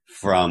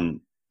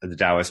from the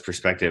Taoist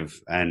perspective?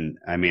 And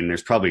I mean,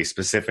 there's probably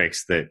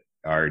specifics that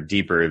are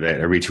deeper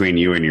that are between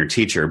you and your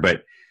teacher,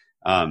 but,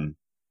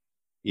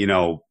 you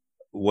know,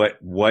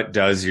 what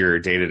does your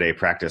day-to-day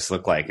practice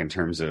look like in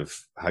terms of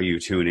how you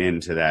tune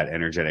into that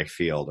energetic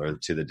field or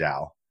to the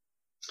Tao?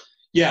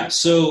 Yeah.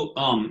 So,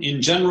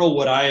 in general,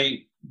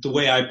 the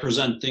way I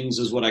present things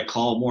is what I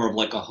call more of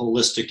like a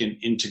holistic and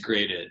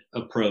integrated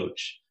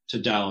approach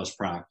to Taoist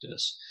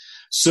practice.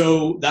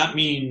 So that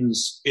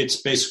means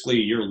it's basically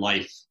your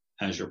life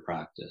as your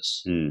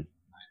practice.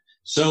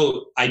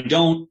 So I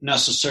don't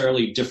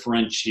necessarily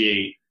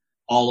differentiate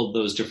all of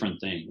those different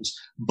things,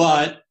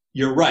 but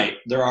you're right,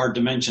 there are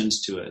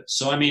dimensions to it.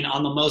 So, I mean,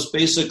 on the most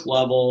basic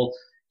level,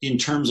 in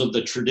terms of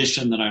the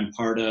tradition that I'm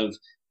part of,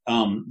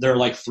 there are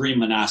like 3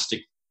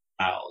 monastic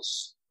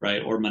vows,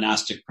 right? Or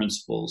monastic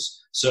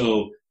principles.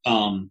 So,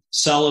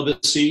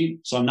 celibacy.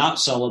 So I'm not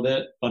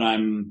celibate, but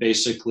I'm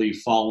basically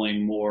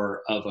following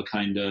more of a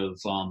kind of,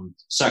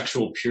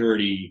 sexual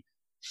purity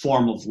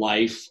form of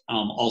life.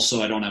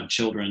 Also, I don't have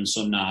children,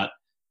 so I'm not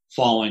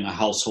following a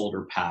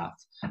householder path.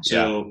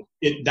 So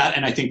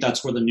and I think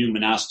that's where the new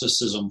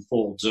monasticism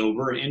folds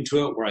over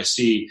into it, where I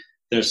see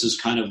there's this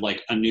kind of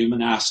like a new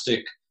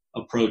monastic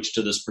approach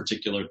to this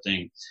particular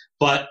thing.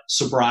 But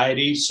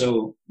sobriety,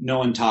 so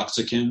no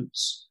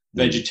intoxicants,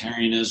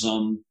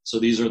 vegetarianism. So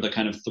these are the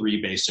kind of 3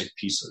 basic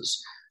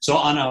pieces. So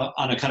on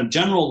a kind of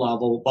general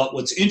level, but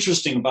what's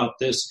interesting about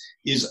this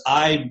is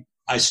I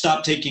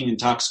stopped taking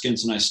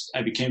intoxicants and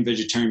I became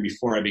vegetarian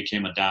before I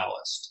became a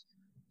Taoist.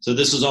 So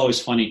this is always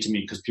funny to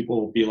me because people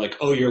will be like,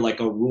 "Oh, you're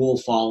like a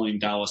rule-following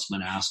Taoist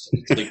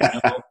monastic." It's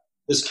like, no,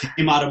 this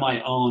came out of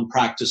my own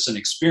practice and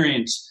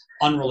experience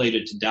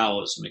unrelated to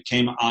Taoism. It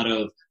came out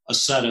of a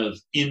set of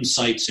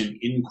insights and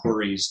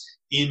inquiries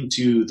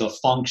into the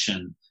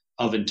function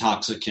of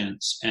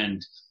intoxicants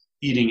and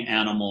eating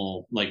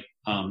animals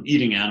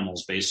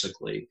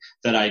basically,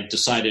 that I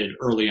decided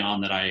early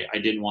on that I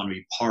didn't want to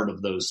be part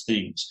of those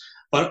things.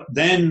 But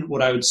then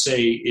what I would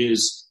say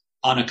is,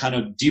 on a kind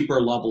of deeper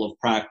level of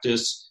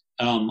practice,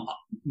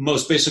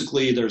 most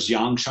basically there's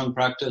Yang-Sheng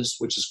practice,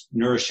 which is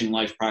nourishing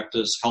life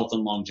practice, health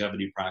and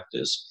longevity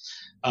practice.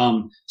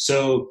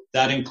 So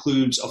that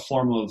includes a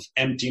form of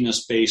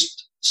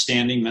emptiness-based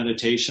standing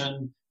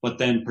meditation, but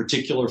then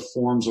particular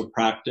forms of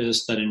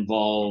practice that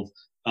involve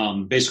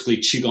basically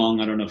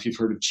Qigong. I don't know if you've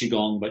heard of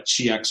Qigong, but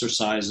Qi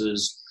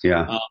exercises.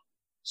 Yeah.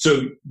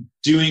 So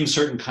doing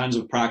certain kinds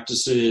of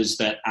practices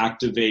that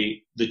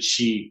activate the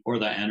Qi or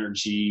the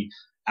energy,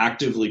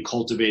 actively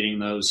cultivating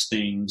those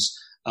things.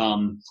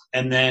 And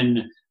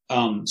then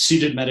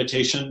seated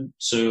meditation.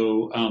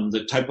 So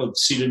the type of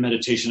seated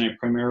meditation I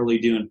primarily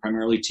do and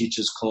primarily teach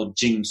is called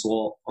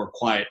Jingzuo, or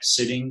quiet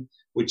sitting,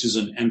 which is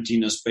an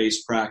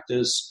emptiness-based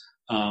practice.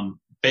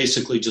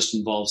 Basically just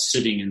involves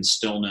sitting in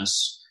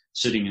stillness,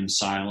 sitting in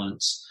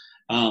silence.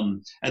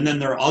 And then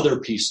there are other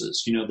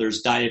pieces. You know,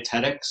 there's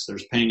dietetics.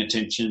 There's paying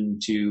attention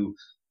to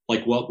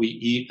like what we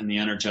eat and the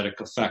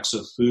energetic effects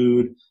of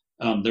food.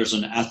 There's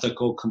an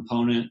ethical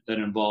component that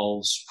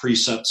involves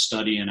precept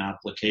study and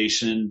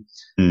application.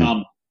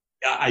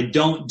 I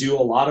don't do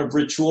a lot of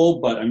ritual,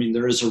 but I mean,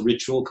 there is a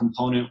ritual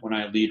component when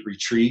I lead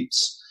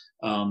retreats.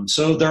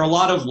 So there are a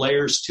lot of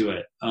layers to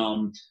it.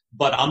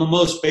 But on the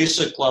most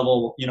basic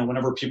level, you know,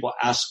 whenever people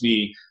ask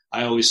me,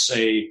 I always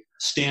say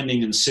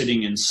standing and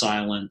sitting in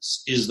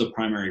silence is the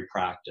primary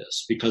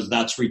practice, because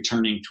that's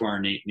returning to our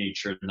innate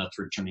nature and that's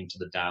returning to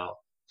the Tao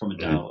from a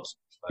Taoist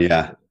perspective.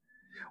 Yeah.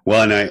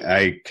 Well, and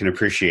I can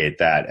appreciate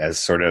that as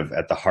sort of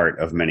at the heart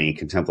of many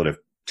contemplative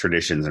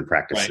traditions and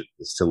practices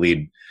Right. to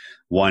lead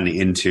one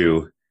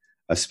into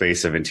a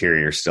space of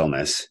interior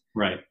stillness.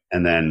 Right.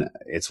 And then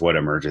it's what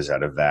emerges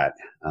out of that.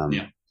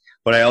 Yeah.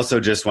 But I also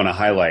just want to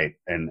highlight,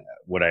 and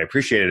what I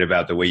appreciated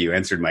about the way you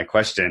answered my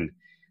question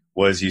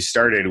was you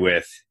started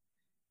with,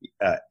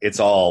 it's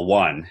all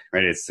one,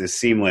 right? It's this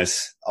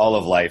seamless, all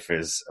of life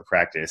is a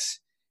practice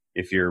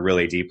if you're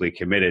really deeply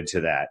committed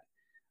to that.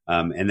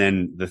 And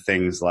then the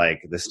things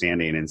like the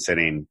standing and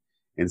sitting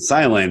in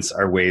silence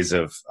are ways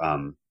of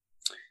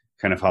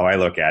kind of how I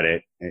look at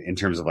it in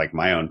terms of like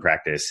my own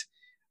practice,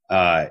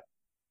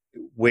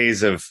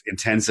 ways of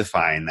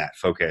intensifying that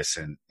focus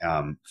and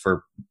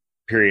for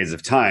periods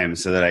of time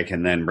so that I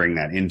can then bring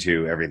that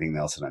into everything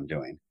else that I'm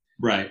doing.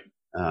 Right.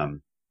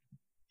 And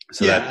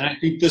I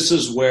think this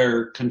is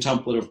where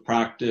contemplative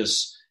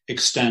practice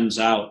extends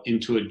out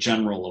into a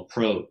general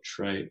approach,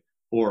 right?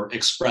 Or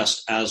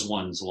expressed as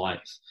one's life.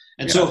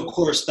 And so, of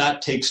course,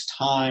 that takes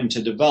time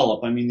to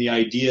develop. I mean, the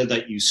idea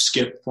that you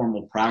skip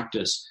formal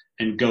practice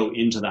and go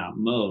into that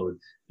mode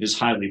is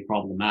highly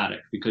problematic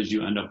because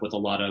you end up with a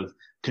lot of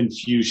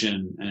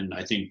confusion and,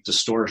 I think,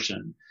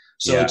 distortion.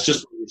 So it's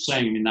just what you're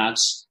saying. I mean,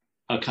 that's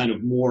a kind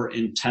of more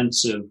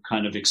intensive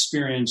kind of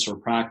experience or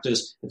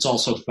practice. It's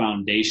also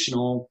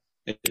foundational.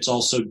 It's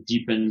also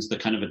deepens the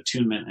kind of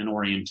attunement and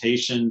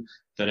orientation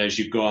that as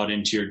you go out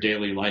into your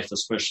daily life,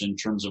 especially in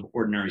terms of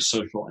ordinary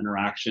social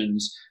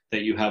interactions,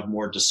 that you have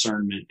more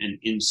discernment and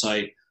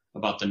insight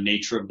about the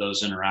nature of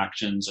those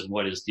interactions and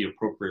what is the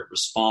appropriate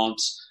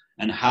response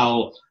and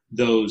how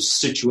those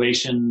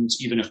situations,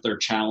 even if they're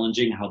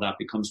challenging, how that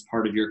becomes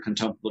part of your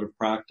contemplative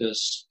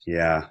practice.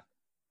 Yeah.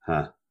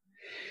 But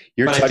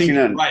I think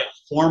you're right.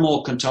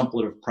 Formal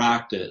contemplative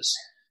practice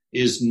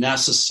is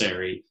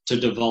necessary to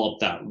develop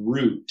that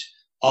root.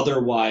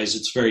 Otherwise,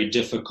 it's very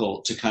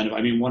difficult to kind of,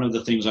 I mean, one of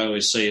the things I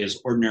always say is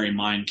ordinary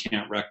mind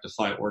can't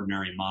rectify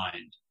ordinary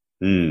mind.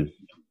 Mm.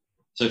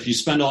 So if you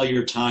spend all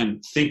your time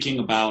thinking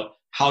about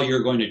how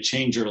you're going to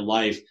change your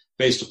life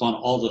based upon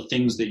all the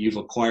things that you've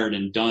acquired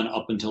and done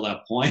up until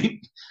that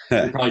point,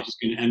 you're probably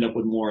just going to end up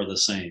with more of the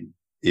same.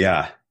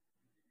 Yeah.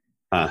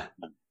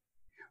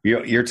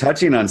 You're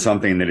touching on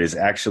something that is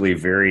actually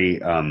very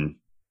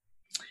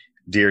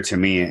dear to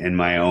me in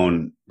my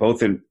own,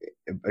 both in,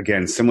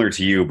 again, similar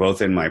to you,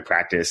 both in my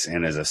practice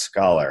and as a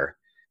scholar,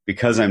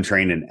 because I'm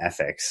trained in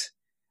ethics.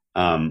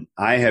 I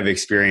have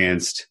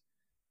experienced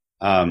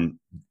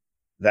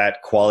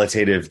that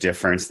qualitative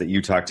difference that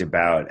you talked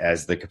about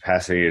as the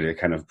capacity to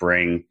kind of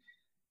bring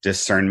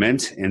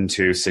discernment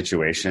into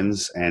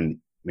situations and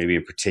maybe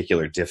in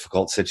particular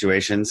difficult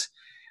situations,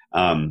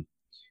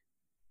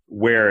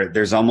 where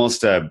there's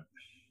almost a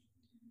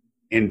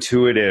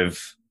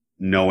intuitive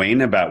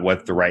knowing about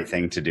what the right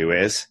thing to do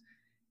is,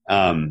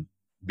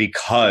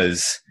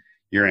 because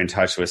you're in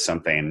touch with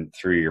something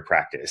through your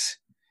practice.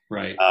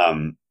 Right.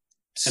 And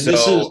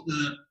this is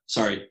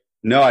sorry.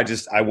 No,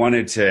 I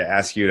wanted to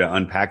ask you to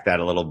unpack that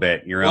a little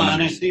bit. Your own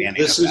understanding of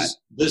that.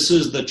 This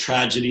is the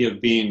tragedy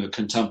of being a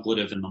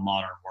contemplative in the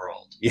modern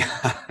world.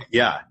 Yeah.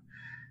 Yeah.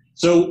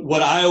 So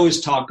what I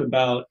always talk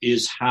about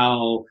is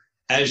how,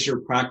 as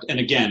your practice, and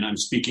again, I'm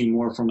speaking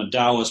more from a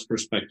Taoist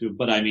perspective,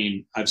 but I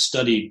mean, I've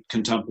studied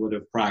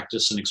contemplative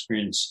practice and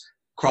experience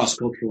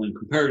cross-culturally and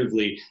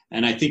comparatively,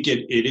 and I think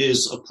it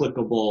is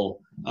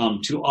applicable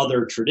to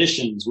other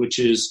traditions, which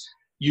is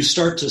you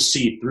start to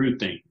see through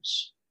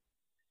things.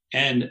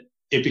 And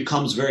it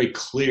becomes very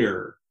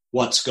clear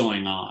what's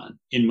going on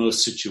in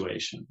most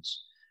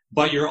situations.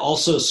 But you're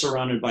also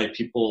surrounded by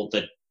people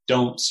that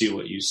don't see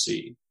what you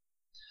see.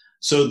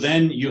 So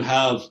then you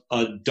have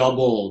a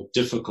double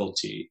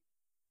difficulty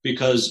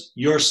because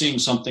you're seeing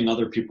something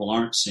other people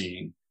aren't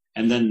seeing.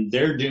 And then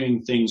they're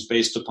doing things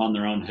based upon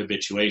their own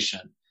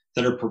habituation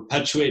that are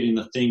perpetuating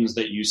the things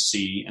that you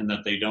see and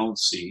that they don't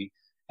see.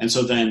 And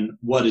so then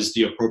what is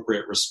the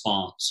appropriate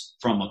response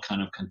from a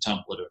kind of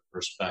contemplative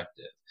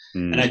perspective?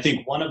 And I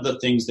think one of the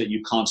things that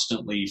you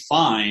constantly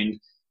find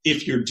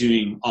if you're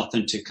doing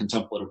authentic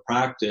contemplative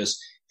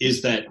practice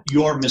is that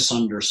you're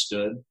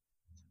misunderstood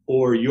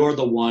or you're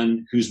the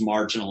one who's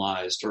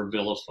marginalized or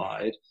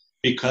vilified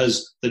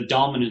because the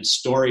dominant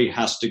story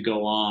has to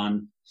go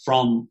on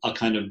from a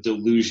kind of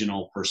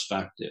delusional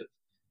perspective.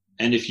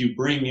 And if you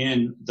bring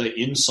in the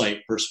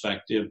insight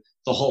perspective,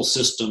 the whole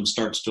system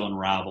starts to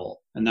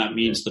unravel. And that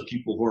means the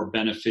people who are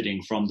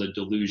benefiting from the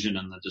delusion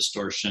and the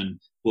distortion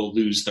will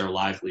lose their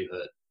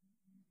livelihood.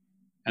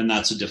 And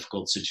that's a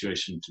difficult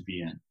situation to be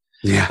in.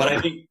 Yeah. But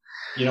I think,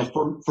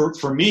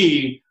 for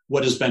me,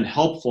 what has been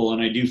helpful,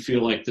 and I do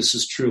feel like this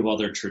is true of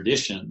other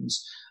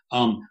traditions,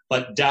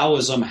 but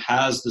Taoism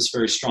has this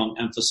very strong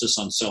emphasis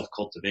on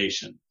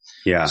self-cultivation.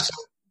 Yeah.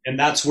 And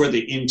that's where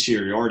the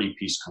interiority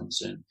piece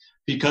comes in.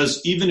 Because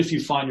even if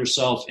you find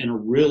yourself in a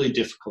really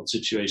difficult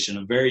situation,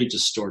 a very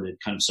distorted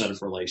kind of set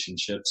of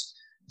relationships,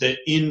 the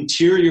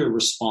interior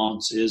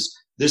response is,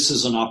 this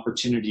is an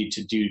opportunity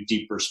to do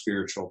deeper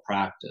spiritual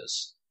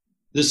practice.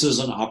 This is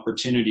an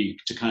opportunity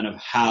to kind of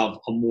have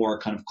a more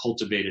kind of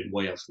cultivated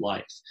way of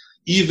life,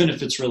 even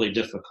if it's really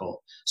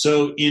difficult.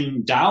 So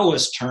in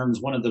Taoist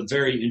terms, one of the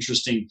very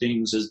interesting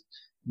things is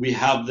we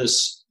have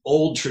this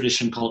old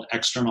tradition called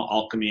external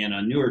alchemy and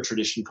a newer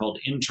tradition called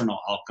internal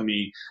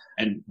alchemy.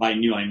 And by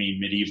new, I mean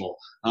medieval.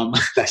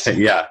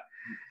 Yeah.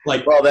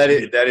 Like, well, that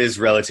is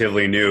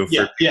relatively new.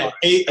 For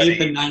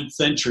 8th and 9th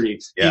century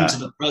into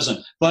the present.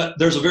 But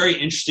there's a very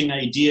interesting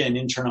idea in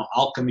internal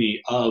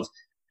alchemy of,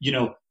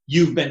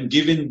 you've been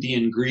given the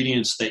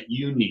ingredients that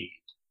you need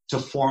to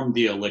form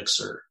the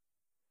elixir.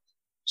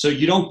 So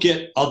you don't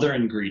get other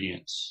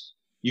ingredients.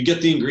 You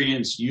get the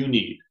ingredients you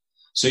need.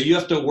 So you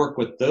have to work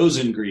with those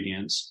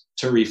ingredients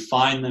to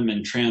refine them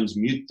and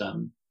transmute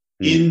them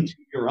into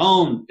your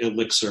own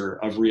elixir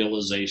of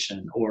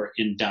realization, or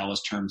in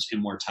Taoist terms,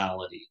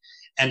 immortality.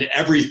 And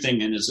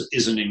everything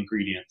is an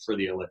ingredient for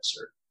the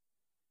elixir.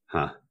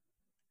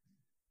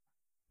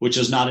 Which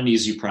is not an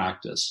easy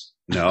practice.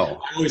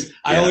 No.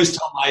 I always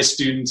tell my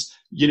students,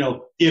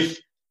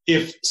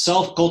 if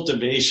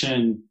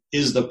self-cultivation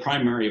is the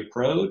primary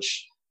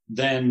approach,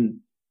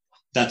 then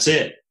that's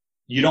it.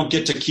 You don't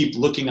get to keep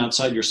looking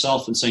outside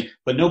yourself and saying,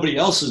 but nobody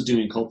else is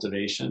doing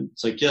cultivation.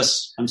 It's like,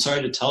 yes, I'm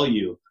sorry to tell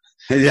you.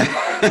 Yeah.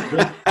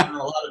 There are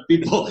a lot of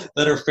people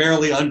that are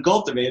fairly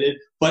uncultivated,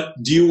 but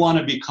do you want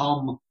to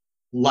become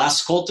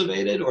less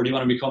cultivated, or do you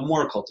want to become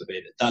more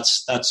cultivated?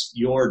 That's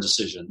your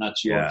decision.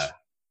 That's your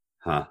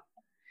choice.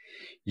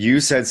 You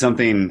said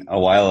something a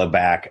while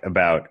back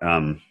about,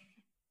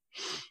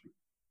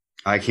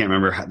 I can't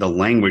remember the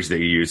language that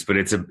you used, but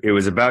it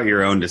was about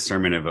your own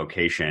discernment of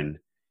vocation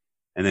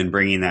and then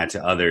bringing that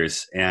to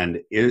others. And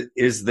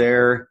is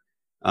there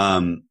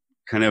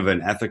kind of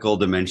an ethical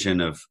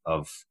dimension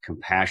of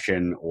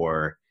compassion,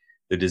 or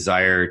the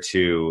desire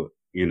to,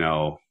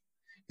 because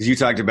you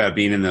talked about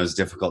being in those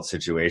difficult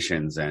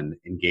situations and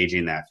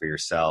engaging that for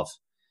yourself.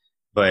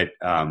 But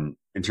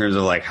in terms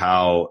of like,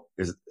 how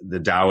is the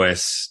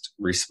Taoist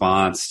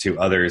response to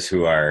others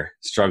who are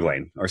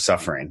struggling or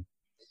suffering?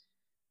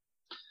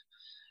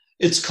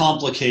 It's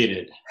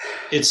complicated.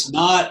 It's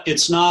not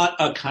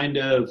a kind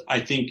of, I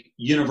think,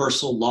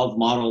 universal love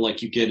model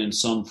like you get in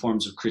some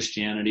forms of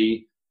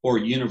Christianity, or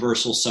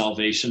universal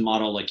salvation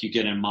model like you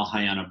get in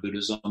Mahayana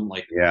Buddhism.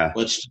 Like,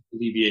 let's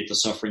alleviate the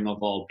suffering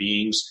of all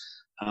beings.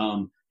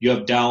 You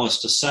have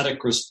Taoist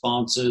ascetic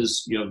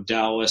responses. You have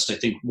Taoist, I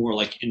think, more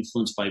like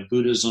influenced by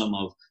Buddhism,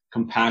 of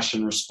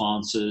compassion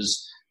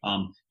responses.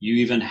 You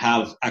even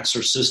have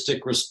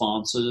exorcistic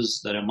responses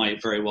that it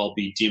might very well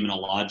be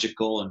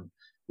demonological, and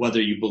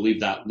whether you believe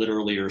that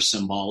literally or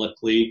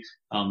symbolically,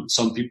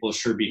 some people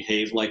sure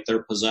behave like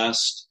they're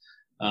possessed.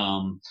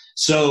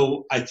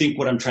 So I think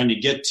what I'm trying to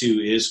get to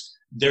is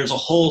there's a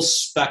whole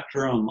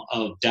spectrum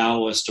of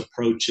Taoist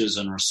approaches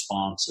and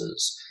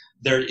responses.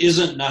 There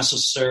isn't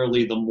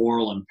necessarily the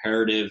moral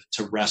imperative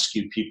to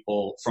rescue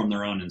people from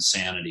their own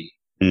insanity,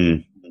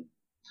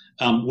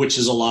 which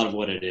is a lot of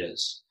what it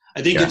is.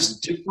 I think it's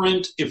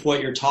different if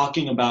what you're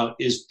talking about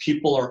is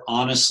people are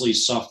honestly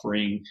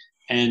suffering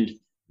and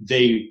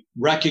they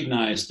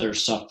recognize their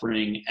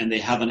suffering and they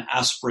have an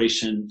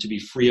aspiration to be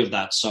free of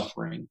that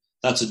suffering.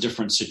 That's a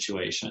different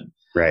situation.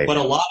 Right. But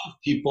a lot of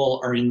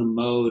people are in the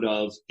mode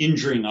of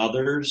injuring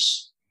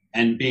others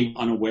and being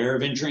unaware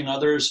of injuring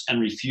others and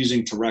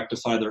refusing to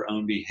rectify their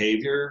own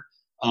behavior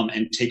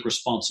and take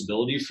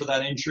responsibility for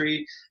that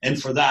injury.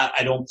 And for that,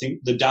 I don't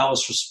think the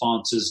Taoist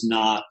response is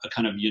not a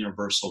kind of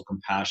universal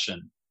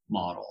compassion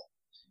model.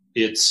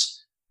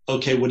 It's,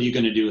 okay, what are you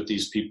going to do with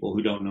these people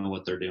who don't know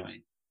what they're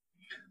doing?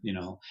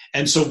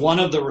 And so one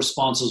of the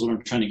responses, what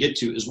I'm trying to get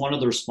to, is one of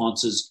the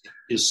responses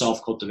is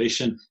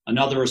self-cultivation.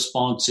 Another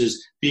response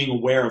is being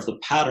aware of the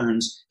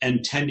patterns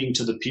and tending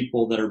to the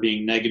people that are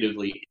being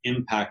negatively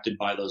impacted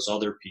by those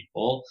other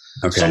people.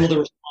 Okay. Some of the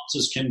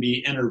responses can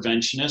be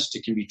interventionist.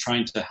 It can be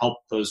trying to help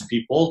those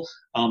people,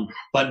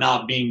 but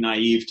not being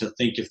naive to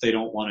think if they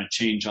don't want to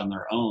change on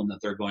their own that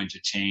they're going to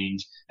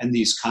change, and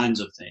these kinds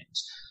of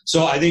things.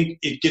 So I think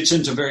it gets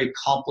into very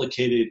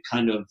complicated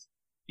kind of,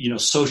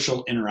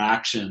 social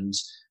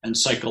interactions and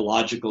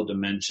psychological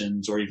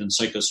dimensions, or even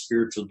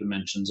psychospiritual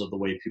dimensions of the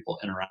way people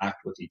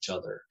interact with each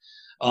other.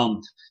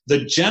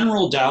 The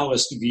general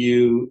Taoist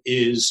view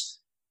is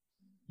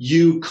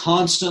you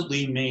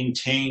constantly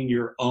maintain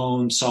your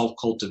own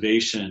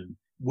self-cultivation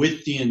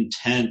with the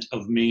intent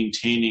of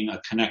maintaining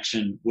a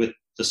connection with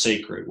the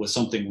sacred, with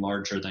something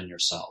larger than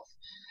yourself.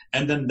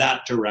 And then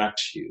that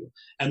directs you.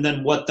 And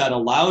then what that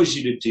allows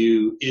you to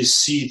do is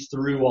see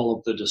through all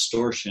of the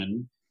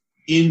distortion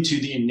into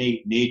the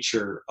innate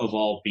nature of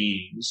all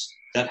beings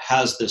that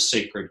has this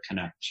sacred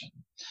connection.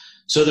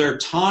 So there are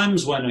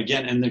times when,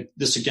 again, and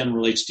this again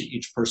relates to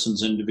each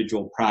person's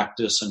individual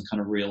practice and kind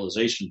of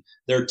realization,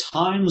 there are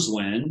times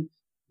when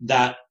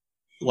that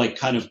like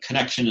kind of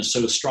connection is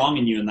so strong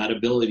in you, and that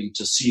ability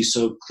to see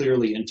so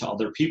clearly into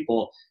other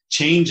people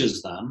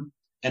changes them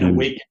and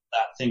awakens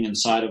that thing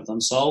inside of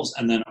themselves,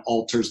 and then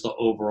alters the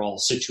overall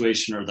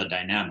situation or the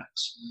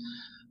dynamics.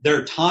 There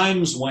are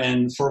times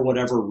when, for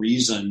whatever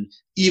reason,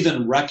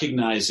 even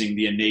recognizing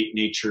the innate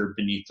nature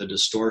beneath the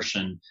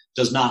distortion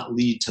does not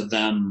lead to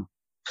them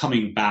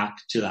coming back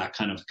to that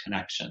kind of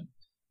connection.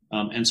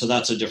 And so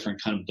that's a different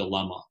kind of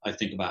dilemma, I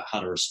think, about how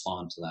to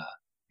respond to that.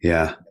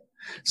 Yeah.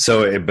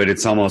 But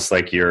it's almost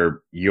like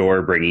you're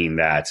bringing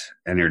that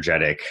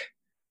energetic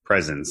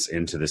presence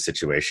into the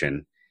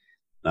situation.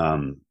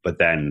 But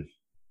then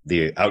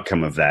the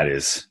outcome of that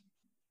is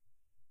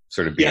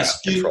sort of beyond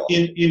control.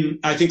 In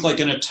I think like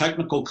in a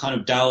technical kind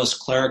of Taoist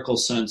clerical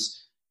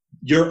sense,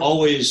 you're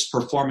always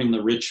performing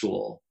the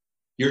ritual.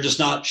 You're just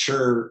not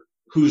sure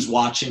who's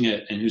watching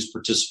it and who's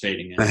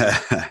participating in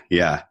it.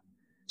 Yeah.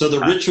 So the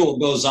ritual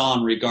goes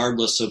on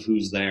regardless of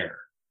who's there.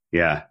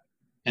 Yeah.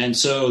 And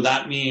so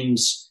that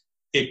means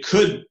it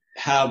could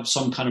have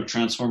some kind of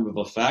transformative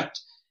effect.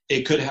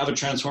 It could have a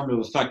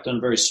transformative effect on a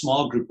very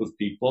small group of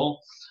people.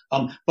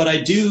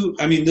 But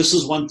this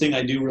is one thing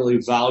I do really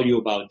value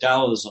about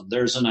Taoism.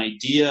 There's an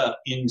idea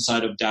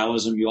inside of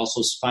Taoism. You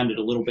also find it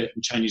a little bit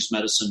in Chinese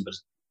medicine, but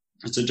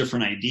it's a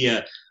different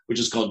idea, which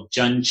is called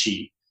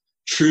Zhenqi,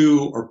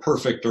 true or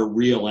perfect or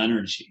real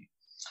energy.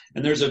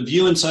 And there's a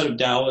view inside of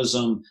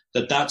Taoism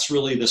that that's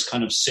really this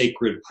kind of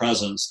sacred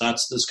presence.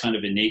 That's this kind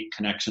of innate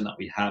connection that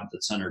we have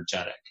that's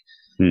energetic.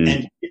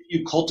 And if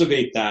you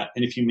cultivate that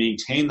and if you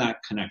maintain that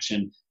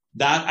connection,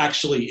 that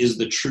actually is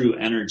the true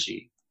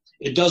energy.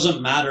 It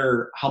doesn't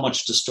matter how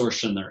much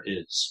distortion there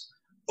is.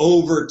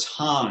 Over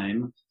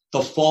time,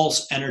 the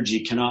false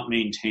energy cannot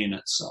maintain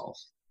itself.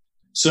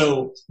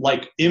 So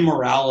like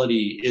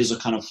immorality is a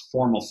kind of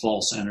form of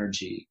false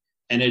energy,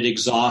 and it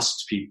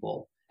exhausts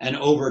people. And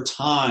over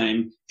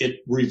time, it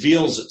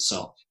reveals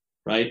itself,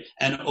 right?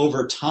 And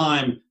over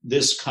time,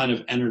 this kind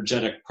of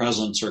energetic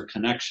presence or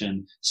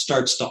connection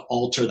starts to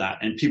alter that.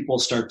 And people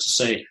start to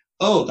say,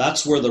 oh,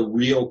 that's where the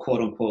real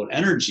quote unquote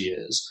energy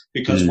is,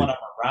 because when I'm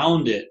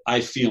around it,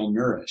 I feel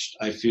nourished,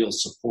 I feel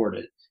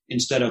supported,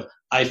 instead of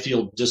I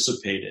feel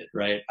dissipated,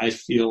 right? I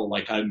feel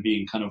like I'm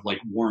being kind of like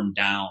worn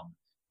down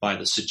by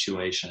the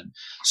situation.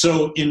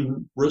 So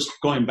in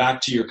going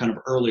back to your kind of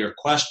earlier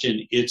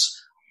question, it's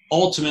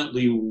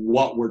ultimately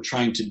what we're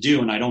trying to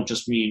do. And I don't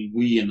just mean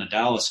we in the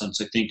Taoist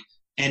sense. I think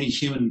any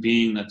human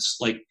being that's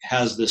like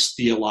has this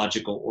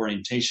theological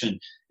orientation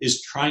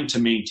is trying to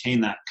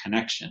maintain that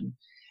connection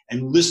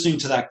and listening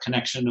to that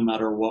connection no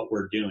matter what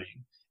we're doing,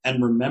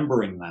 and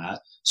remembering that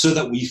so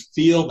that we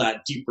feel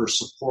that deeper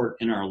support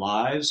in our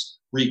lives,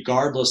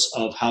 regardless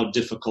of how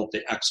difficult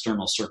the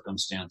external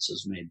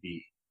circumstances may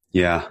be.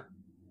 Yeah.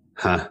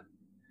 Huh.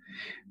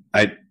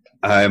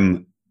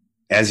 I'm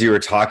as you were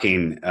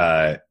talking,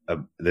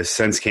 this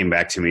sense came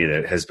back to me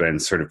that has been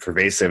sort of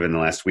pervasive in the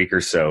last week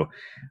or so.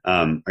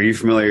 Are you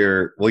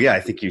familiar? Well, yeah,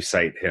 I think you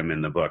cite him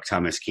in the book,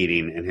 Thomas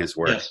Keating, and his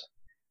work. Yes.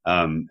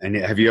 And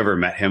have you ever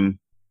met him?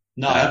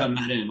 No, I haven't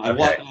met him.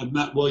 Okay. I've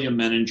met William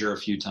Menninger a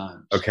few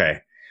times. Okay.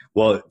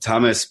 Well,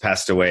 Thomas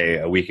passed away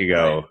a week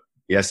ago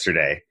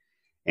yesterday.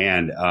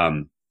 And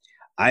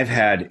I've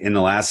had in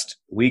the last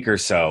week or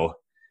so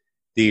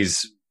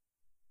this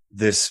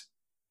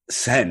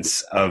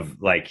sense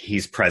of like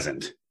he's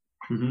present,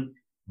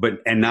 but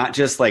not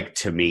just like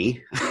to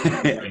me,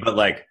 but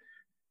like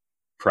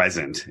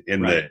present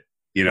in the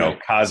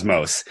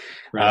cosmos.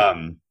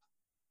 Right.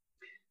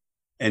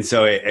 And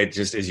so it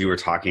just, as you were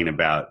talking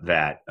about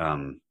that,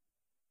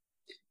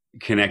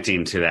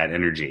 connecting to that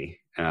energy,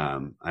 I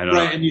don't know.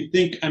 And you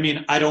think,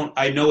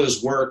 I know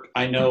his work.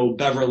 I know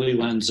Beverly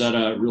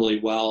Lanzetta really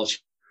well.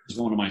 She's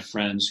one of my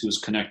friends who's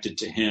connected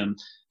to him.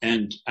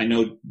 And I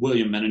know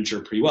William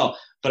Menninger pretty well.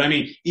 But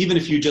even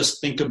if you just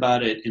think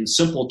about it in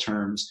simple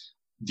terms,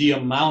 the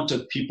amount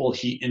of people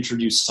he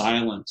introduced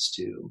silence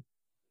to,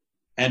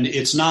 and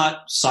it's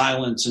not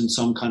silence in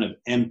some kind of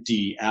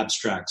empty,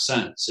 abstract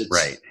sense.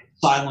 It's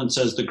silence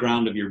as the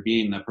ground of your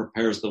being that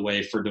prepares the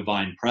way for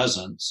divine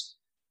presence.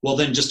 Well,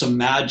 then just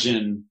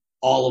imagine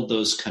all of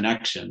those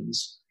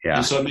connections. Yeah.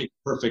 And so it makes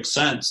perfect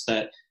sense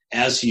that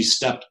as he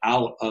stepped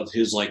out of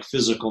his like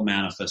physical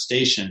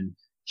manifestation,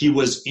 he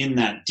was in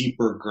that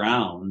deeper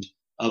ground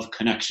of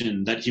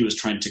connection that he was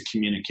trying to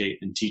communicate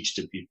and teach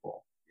to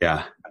people.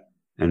 Yeah.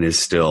 And is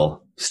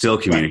still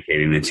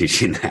communicating and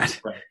teaching that.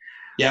 Right.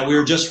 Yeah. We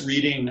were just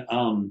reading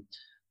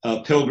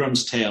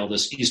Pilgrim's Tale,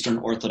 this Eastern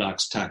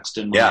Orthodox text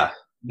in my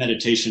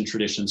meditation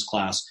traditions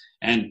class.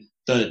 And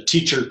the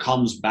teacher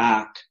comes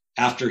back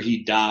after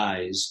he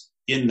dies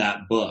in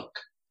that book.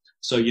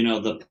 So,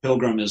 the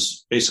pilgrim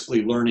is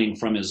basically learning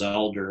from his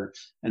elder,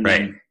 and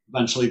then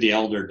eventually the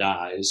elder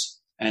dies,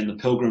 and the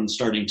pilgrim's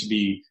starting to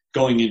be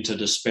going into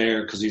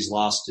despair because he's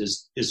lost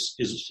his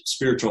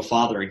spiritual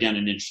father. Again,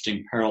 an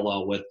interesting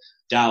parallel with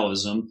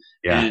Taoism.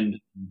 Yeah.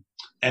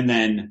 And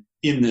then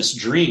in this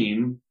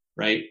dream,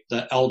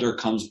 the elder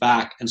comes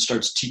back and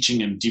starts teaching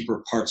him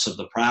deeper parts of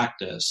the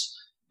practice.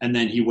 And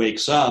then he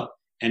wakes up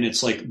and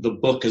it's like the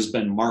book has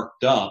been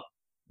marked up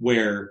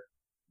where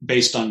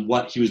based on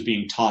what he was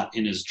being taught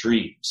in his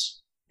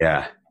dreams.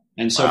 Yeah.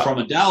 And so from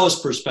a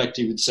Taoist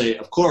perspective, you'd say,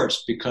 of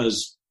course,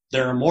 because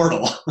they're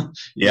immortal.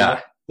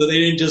 Yeah. So they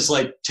didn't just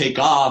like take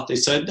off. They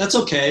said, that's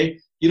okay.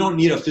 You don't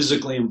need a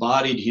physically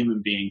embodied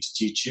human being to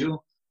teach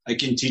you. I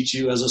can teach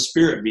you as a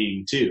spirit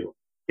being too.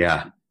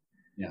 Yeah.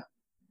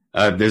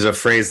 Yeah. There's a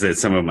phrase that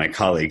some of my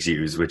colleagues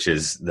use, which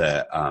is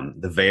the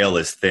veil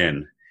is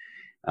thin.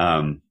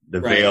 The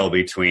veil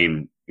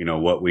between,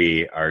 what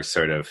we are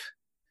sort of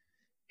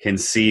can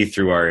see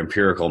through our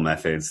empirical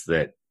methods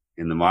that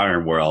in the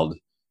modern world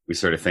we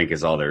sort of think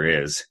is all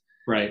there is.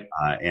 Right.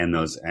 And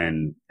those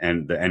and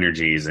the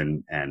energies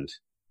and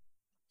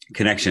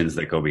connections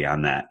that go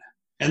beyond that.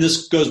 And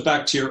this goes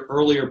back to your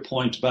earlier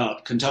point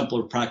about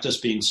contemplative practice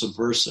being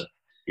subversive.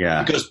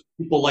 Yeah. Because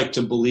people like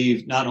to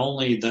believe not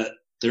only that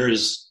there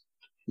is,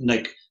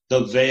 like,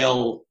 the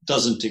veil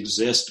doesn't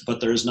exist, but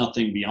there is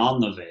nothing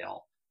beyond the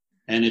veil.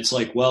 And it's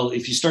like, well,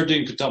 if you start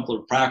doing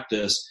contemplative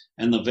practice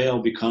and the veil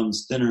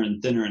becomes thinner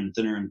and thinner and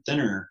thinner and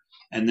thinner,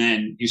 and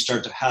then you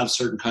start to have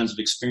certain kinds of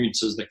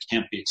experiences that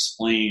can't be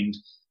explained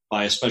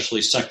by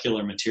especially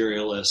secular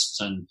materialists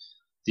and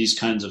these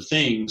kinds of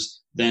things,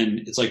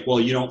 then it's like, well,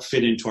 you don't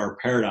fit into our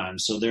paradigm,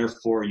 so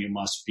therefore you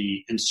must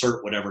be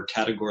insert whatever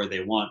category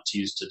they want to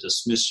use to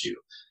dismiss you.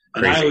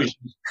 And I always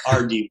use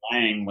R.D.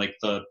 Laing, like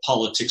the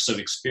politics of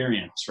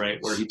experience, right,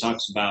 where he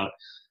talks about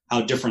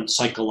how different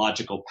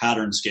psychological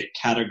patterns get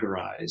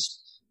categorized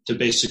to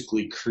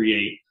basically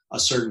create a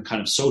certain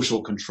kind of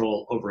social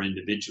control over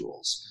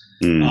individuals.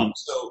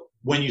 So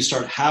when you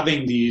start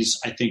having these,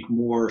 I think,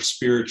 more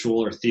spiritual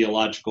or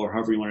theological, or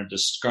however you want to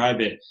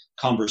describe it,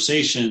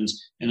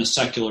 conversations in a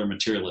secular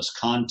materialist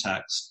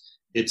context,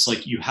 it's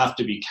like you have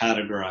to be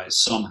categorized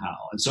somehow.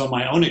 And so in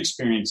my own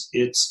experience,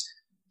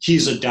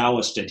 he's a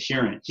Taoist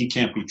adherent. He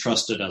can't be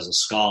trusted as a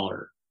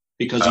scholar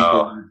because he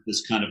believes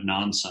this kind of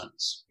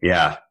nonsense.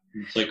 Yeah.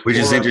 Like, which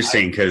is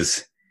interesting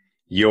because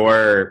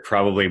you're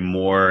probably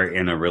more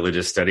in a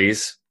religious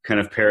studies kind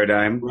of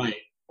paradigm. Right.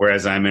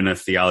 Whereas I'm in a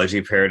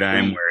theology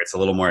paradigm where it's a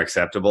little more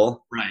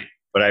acceptable. Right.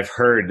 But I've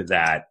heard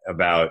that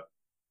about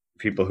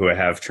people who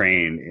have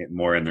trained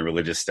more in the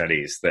religious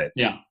studies that.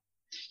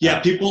 Yeah.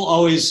 People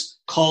always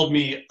called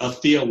me a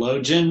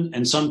theologian,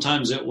 and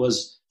sometimes it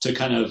was to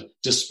kind of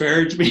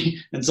disparage me,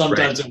 and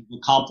sometimes it was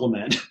a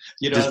compliment.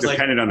 Just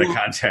depended on the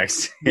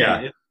context.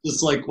 Yeah.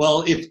 It's like,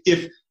 well,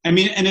 if and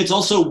it's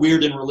also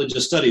weird in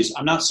religious studies.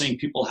 I'm not saying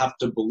people have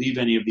to believe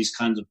any of these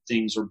kinds of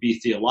things or be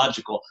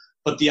theological,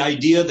 but the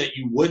idea that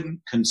you wouldn't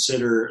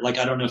consider, like,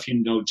 I don't know if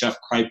you know Jeff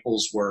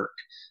Kripal's work,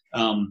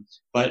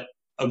 but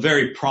a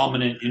very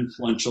prominent,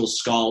 influential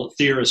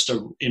theorist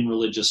in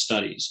religious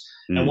studies.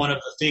 And one of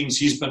the things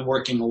he's been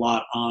working a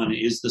lot on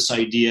is this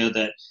idea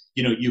that,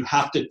 you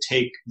have to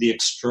take the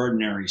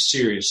extraordinary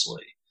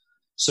seriously.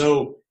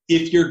 So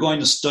if you're going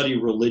to study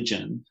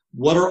religion,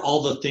 what are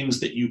all the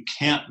things that you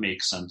can't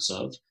make sense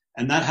of?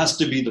 And that has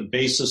to be the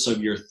basis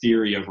of your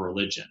theory of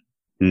religion.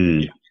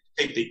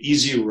 Take the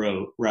easy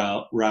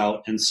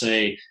route and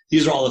say,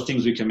 these are all the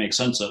things we can make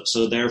sense of,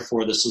 so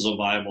therefore this is a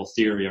viable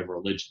theory of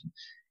religion.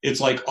 It's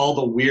like all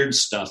the weird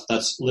stuff,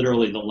 that's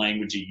literally the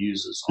language he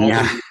uses. All the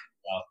weird stuff.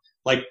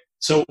 Like,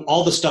 so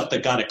all the stuff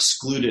that got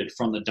excluded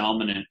from the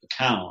dominant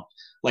account,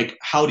 like,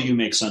 how do you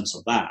make sense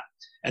of that?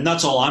 And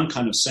that's all I'm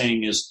kind of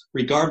saying is,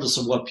 regardless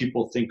of what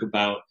people think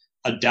about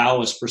a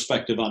Taoist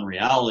perspective on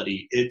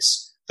reality,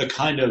 it's the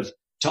kind of,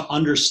 to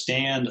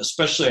understand,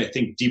 especially I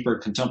think deeper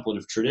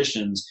contemplative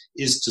traditions,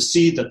 is to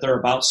see that they're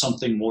about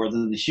something more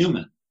than the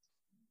human.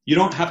 You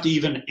don't have to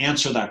even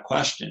answer that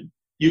question.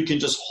 You can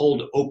just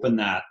hold open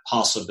that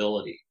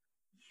possibility.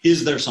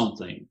 Is there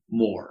something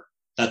more?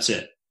 That's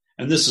it.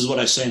 And this is what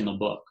I say in the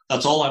book.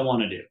 That's all I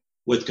want to do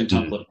with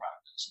contemplative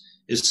practice,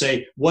 is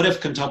say, what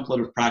if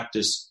contemplative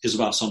practice is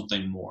about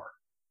something more?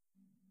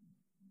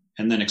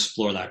 And then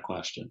explore that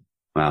question.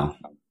 Wow.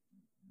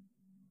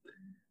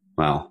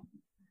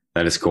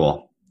 That is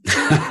cool.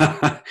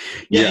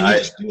 You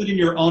just do it in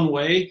your own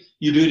way.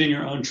 You do it in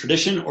your own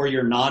tradition or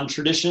your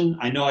non-tradition.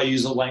 I know I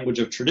use the language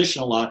of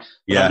tradition a lot,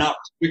 but I'm not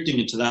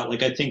restricting it to that.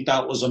 Like, I think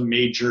that was a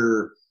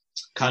major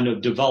kind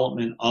of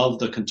development of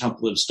the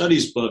contemplative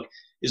studies book,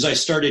 is I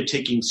started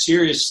taking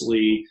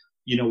seriously,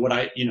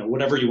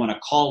 whatever you want to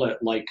call it,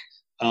 like,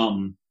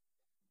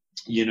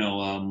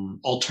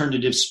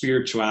 alternative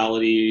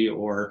spirituality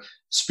or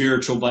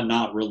spiritual but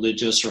not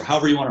religious, or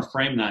however you want to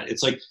frame that.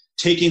 It's like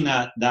taking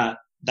that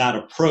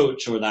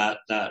approach or that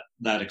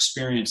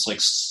experience like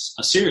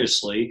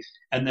seriously,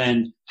 and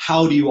then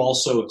how do you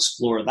also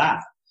explore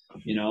that?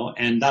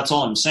 And that's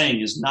all I'm saying,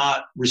 is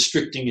not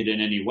restricting it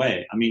in any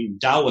way. I mean,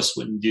 Taoists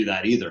wouldn't do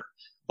that either,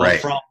 but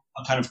from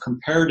a kind of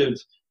comparative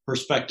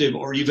perspective,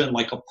 or even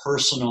like a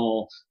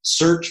personal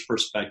search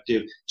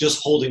perspective, just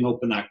holding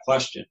open that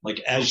question. Like,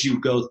 as you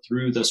go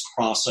through this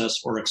process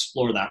or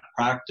explore that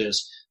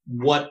practice,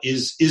 what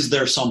is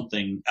there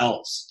something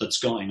else that's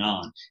going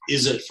on?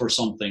 Is it for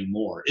something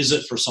more? Is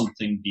it for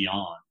something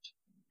beyond?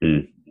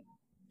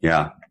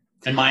 Yeah.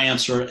 And my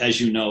answer,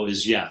 as you know,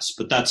 is yes,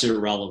 but that's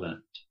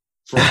irrelevant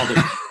for other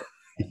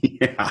people.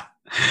 Yeah.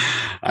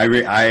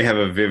 I have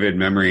a vivid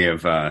memory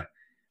of a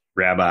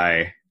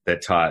rabbi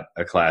that taught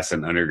a class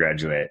in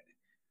undergraduate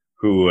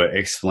who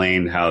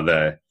explained how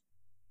the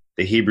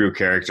Hebrew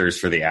characters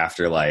for the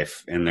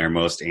afterlife in their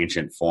most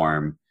ancient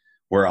form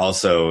were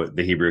also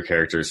the Hebrew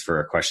characters for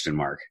a question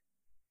mark.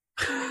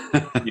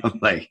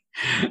 like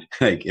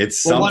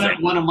it's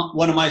something.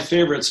 One of my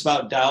favorites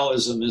about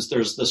Taoism is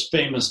there's this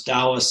famous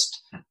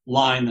Taoist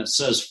line that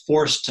says,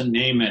 "Forced to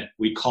name it,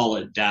 we call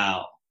it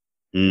Tao."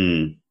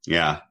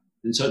 Yeah.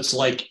 And so it's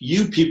like,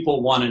 you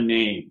people want a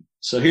name.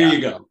 So here you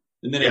go.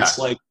 And then it's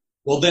like,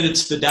 well, then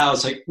it's the Tao.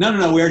 It's like,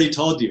 no, we already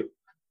told you.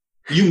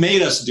 You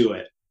made us do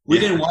it. We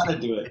didn't want to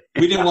do it.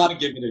 We didn't want to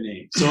give it a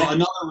name. So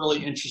another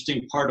really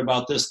interesting part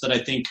about this that I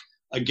think,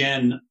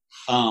 again,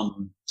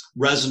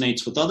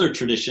 resonates with other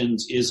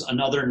traditions is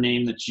another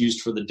name that's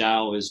used for the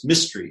Tao is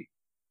mystery.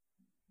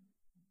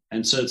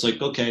 And so it's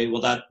like, okay,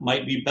 well, that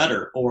might be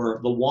better, or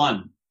the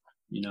one,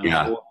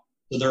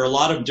 so there are a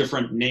lot of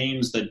different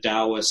names that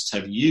Taoists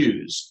have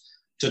used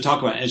to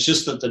talk about. And it's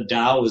just that the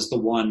Tao is the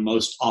one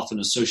most often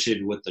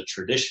associated with the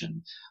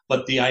tradition.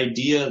 But the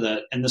idea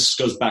that, and this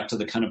goes back to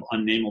the kind of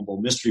unnameable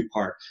mystery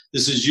part,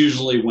 this is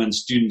usually when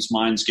students'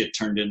 minds get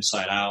turned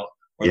inside out,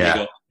 or they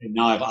go,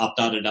 now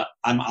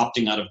I'm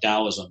opting out of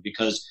Taoism,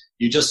 because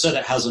you just said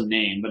it has a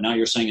name, but now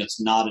you're saying it's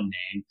not a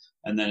name.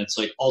 And then it's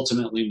like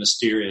ultimately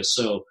mysterious.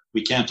 So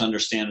we can't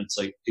understand. It's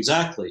like,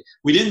 exactly.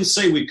 We didn't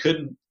say we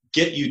couldn't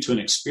get you to an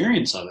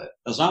experience of it.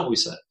 That's not what we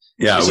said.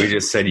 Yeah, we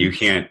just said you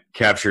can't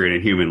capture it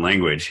in human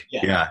language.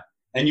 Yeah.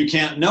 And you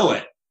can't know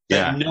it.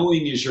 That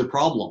knowing is your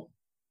problem.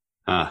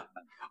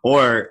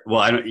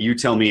 You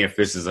tell me if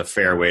this is a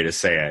fair way to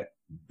say it,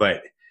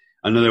 but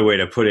another way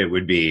to put it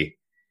would be,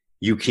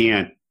 you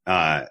can't,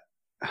 how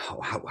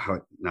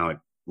now it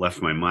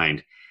left my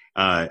mind.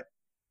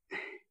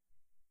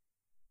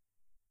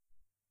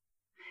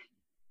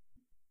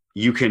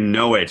 You can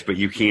know it, but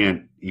you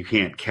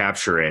can't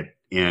capture it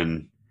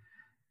in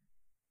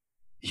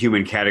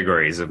human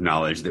categories of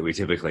knowledge that we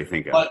typically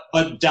think of.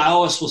 But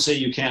Taoists will say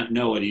you can't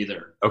know it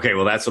either. Okay,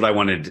 well, that's what I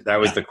wanted. That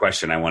was the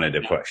question I wanted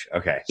to push.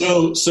 Okay.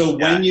 So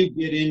when you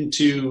get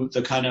into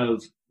the kind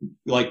of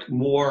like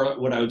more,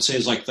 what I would say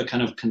is like the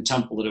kind of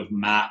contemplative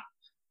map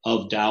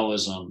of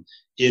Taoism,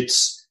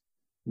 it's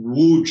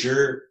Wu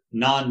Zhi,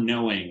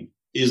 non-knowing,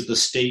 is the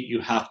state you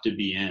have to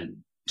be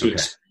in to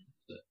experience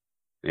it.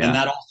 Yeah. And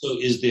that also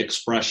is the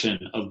expression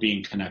of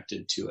being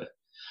connected to it.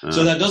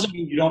 So that doesn't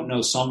mean you don't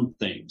know some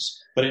things,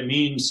 but it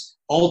means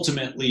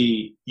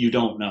ultimately you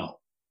don't know.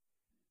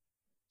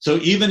 So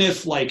even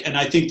if and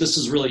I think this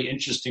is really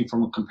interesting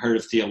from a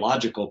comparative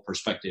theological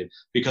perspective,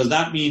 because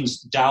that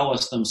means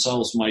Taoists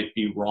themselves might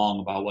be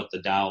wrong about what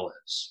the Tao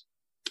is.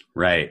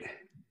 Right.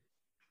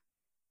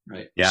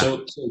 Yeah.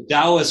 So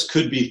Taoists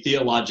could be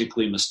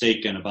theologically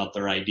mistaken about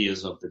their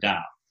ideas of the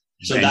Tao.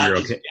 So that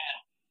is, again,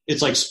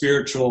 it's like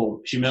spiritual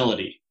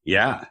humility.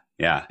 Yeah.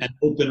 And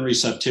open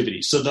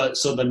receptivity. So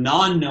the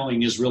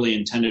non-knowing is really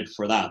intended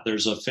for that.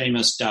 There's a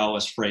famous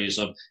Taoist phrase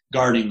of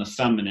guarding the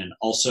feminine,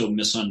 also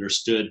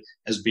misunderstood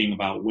as being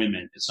about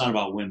women. It's not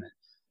about women.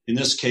 In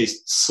this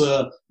case,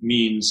 ce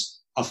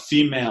means a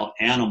female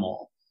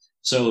animal.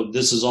 So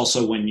this is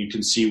also when you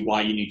can see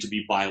why you need to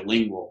be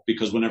bilingual,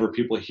 because whenever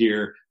people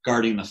hear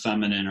guarding the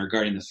feminine or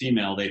guarding the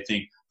female, they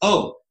think,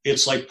 oh,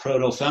 it's like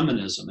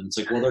proto-feminism. And it's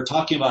like, well, they're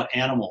talking about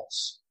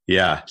animals.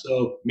 Yeah.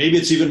 So maybe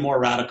it's even more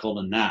radical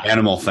than that.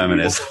 Animal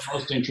feminism. What we're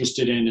most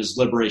interested in is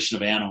liberation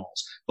of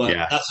animals. But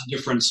that's a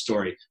different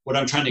story. What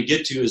I'm trying to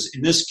get to is,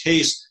 in this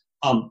case,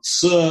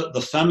 ce,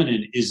 the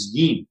feminine, is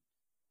yin.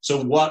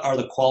 So what are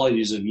the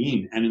qualities of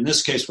yin? And in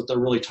this case, what they're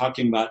really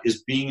talking about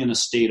is being in a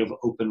state of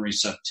open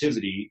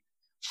receptivity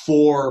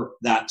for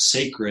that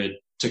sacred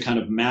to kind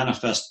of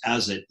manifest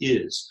as it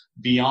is,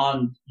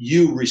 beyond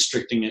you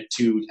restricting it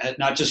to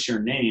not just your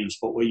names,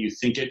 but what you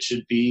think it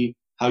should be,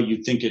 how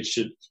you think it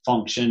should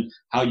function,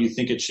 how you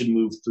think it should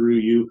move through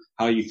you,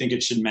 how you think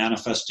it should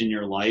manifest in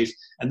your life.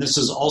 And this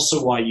is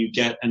also why you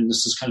get, and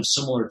this is kind of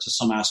similar to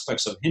some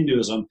aspects of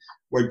Hinduism,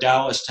 where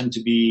Taoists tend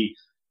to be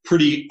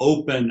pretty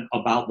open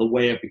about the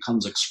way it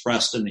becomes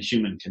expressed in the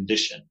human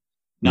condition.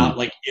 Not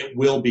like it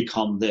will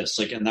become this.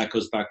 And that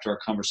goes back to our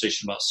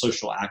conversation about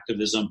social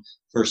activism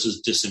versus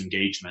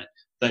disengagement,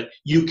 that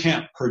you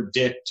can't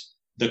predict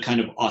the kind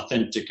of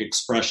authentic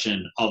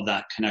expression of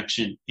that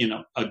connection in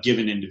a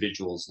given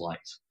individual's life.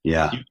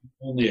 Yeah. You can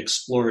only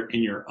explore it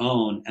in your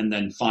own and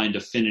then find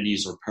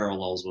affinities or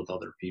parallels with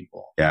other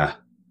people. Yeah.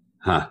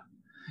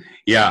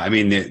 Yeah. I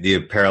mean,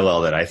 the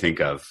parallel that I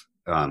think of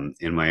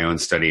in my own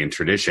study and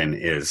tradition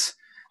is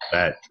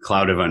that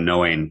cloud of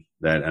unknowing,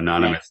 that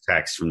anonymous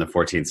text from the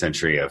 14th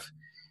century of,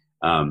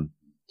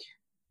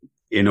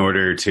 in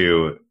order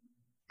to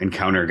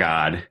encounter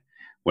God,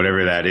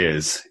 whatever that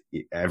is,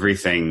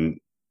 everything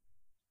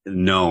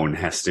known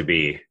has to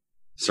be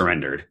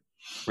surrendered.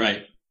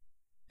 Right.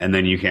 And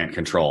then you can't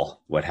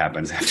control what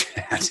happens after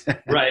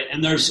that. Right.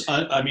 And there's,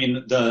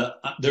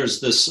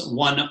 there's this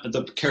one,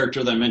 the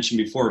character that I mentioned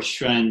before,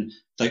 Xuan,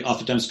 that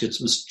oftentimes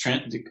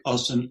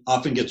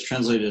often gets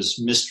translated as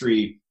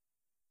mystery,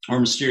 or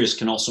mysterious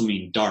can also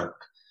mean dark.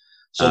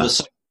 So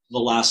the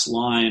last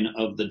line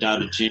of the Tao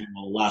Te Ching,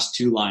 the last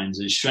two lines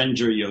is Xuan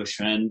Zhi You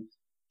Xuan,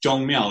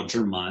 Zhong Miao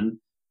Zhi Man.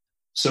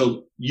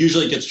 So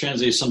usually it gets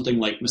translated something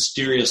like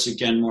mysterious,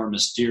 again, more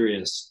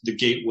mysterious, the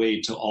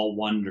gateway to all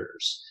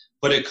wonders.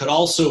 But it could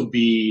also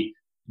be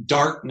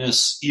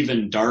darkness,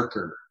 even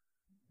darker.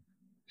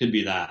 Could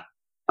be that.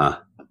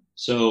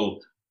 So,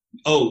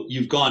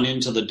 you've gone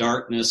into the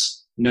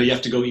darkness. No, you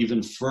have to go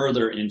even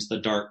further into the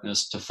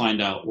darkness to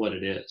find out what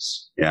it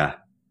is. Yeah.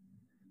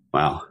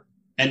 Wow.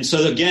 And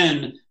so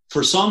again,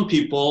 for some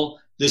people,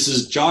 this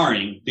is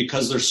jarring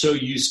because they're so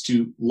used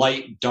to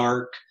light,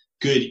 dark,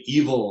 good,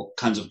 evil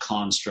kinds of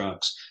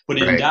constructs. But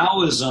in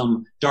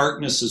Taoism,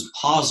 darkness is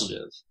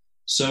positive.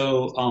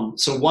 So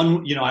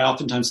one, I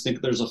oftentimes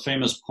think there's a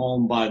famous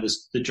poem by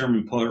the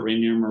German poet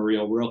Rainer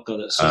Maria Rilke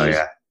that says,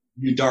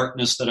 "You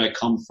darkness that I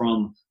come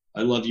from,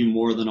 I love you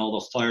more than all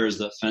the fires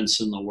that fence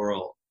in the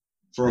world.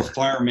 For a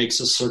fire makes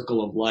a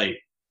circle of light,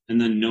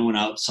 and then no one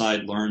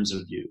outside learns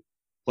of you.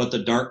 But the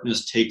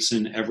darkness takes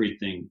in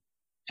everything,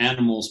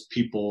 animals,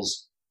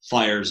 peoples,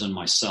 fires, and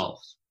myself."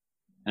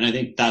 And I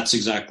think that's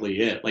exactly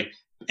it. Like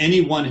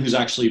anyone who's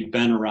actually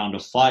been around a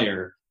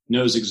fire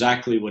knows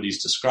exactly what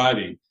he's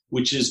describing,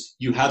 which is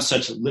you have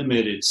such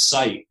limited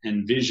sight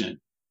and vision,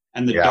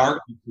 and the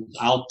darkness is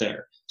out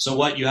there. So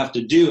what you have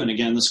to do, and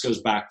again, this goes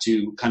back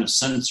to kind of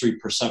sensory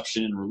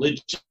perception in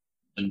religion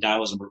and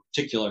Taoism in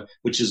particular,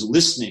 which is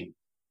listening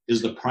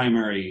is the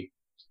primary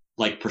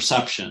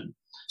perception.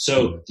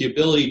 So the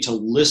ability to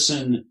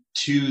listen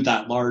to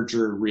that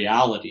larger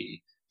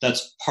reality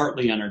that's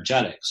partly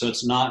energetic. So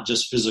it's not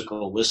just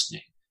physical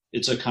listening.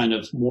 It's a kind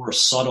of more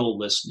subtle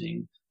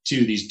listening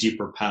to these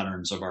deeper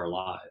patterns of our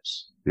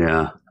lives.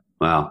 Yeah.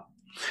 Wow.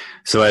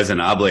 So as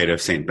an oblate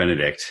of St.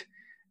 Benedict,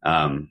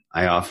 I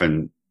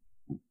often,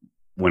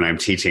 when I'm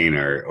teaching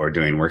or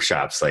doing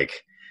workshops,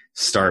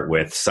 start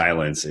with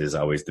silence is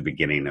always the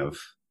beginning of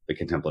the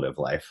contemplative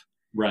life.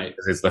 Right.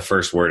 It's the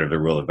first word of the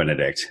Rule of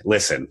Benedict.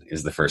 Listen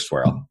is the first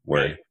word.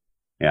 Right.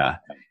 Yeah.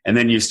 And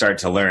then you start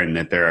to learn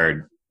that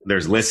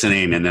there's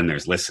listening and then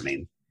there's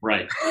listening.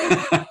 Right.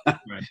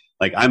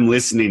 Right. I'm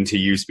listening to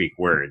you speak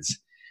words,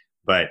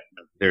 but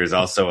there's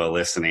also a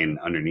listening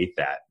underneath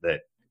that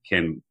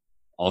can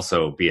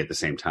also be at the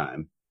same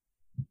time.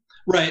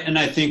 Right. And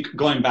I think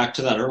going back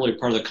to that earlier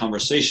part of the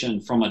conversation,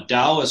 from a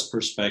Taoist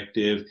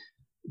perspective,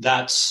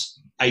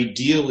 that's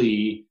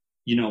ideally,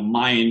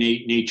 my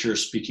innate nature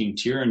speaking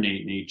to your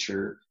innate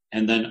nature,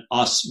 and then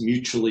us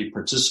mutually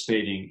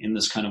participating in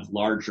this kind of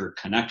larger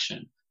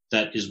connection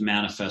that is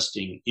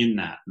manifesting in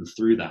that and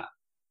through that.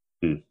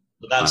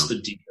 So that's the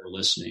deeper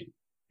listening.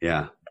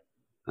 Yeah.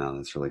 Oh,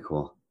 that's really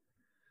cool.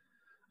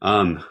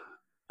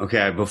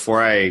 Okay.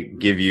 Before I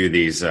give you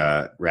these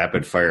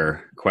rapid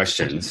fire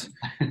questions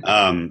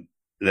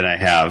that I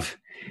have,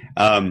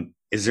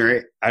 is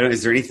there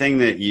anything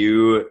that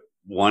you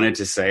wanted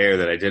to say or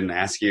that I didn't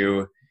ask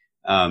you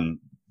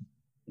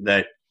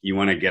that you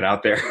want to get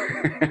out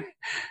there?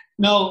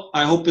 No,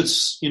 I hope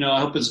it's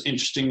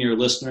interesting to your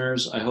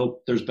listeners. I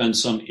hope there's been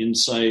some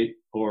insight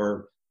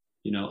or,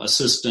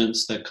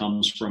 assistance that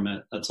comes from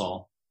it. That's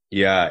all.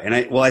 Yeah. And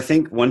I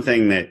think one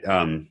thing that,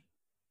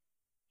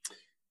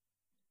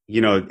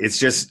 it's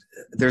just,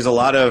 there's a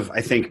lot of,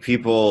 I think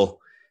people,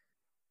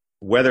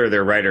 whether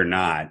they're right or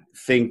not,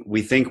 think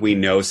we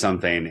know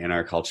something in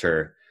our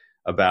culture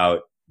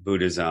about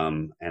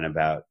Buddhism and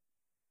about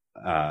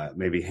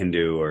maybe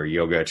Hindu or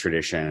yoga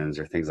traditions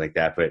or things like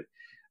that. But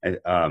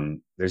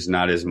there's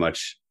not as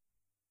much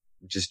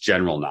just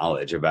general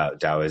knowledge about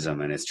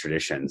Taoism and its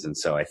traditions. And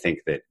so I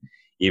think that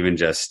even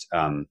just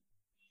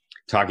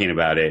talking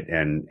about it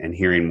and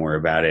hearing more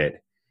about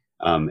it,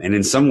 and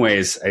in some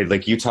ways,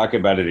 you talk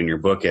about it in your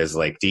book as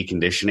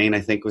deconditioning,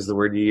 I think was the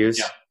word you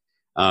used.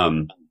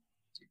 Yeah.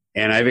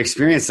 And I've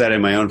experienced that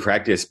in my own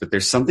practice, but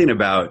there's something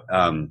about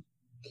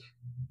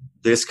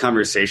this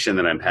conversation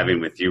that I'm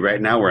having with you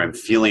right now where I'm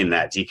feeling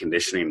that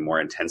deconditioning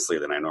more intensely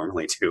than I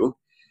normally do.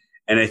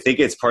 And I think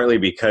it's partly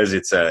because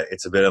it's a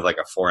bit of a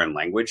foreign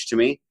language to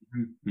me.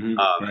 Mm-hmm.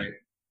 Right.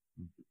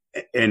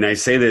 And I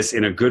say this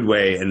in a good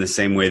way, in the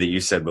same way that you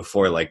said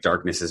before,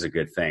 darkness is a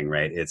good thing,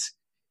 right?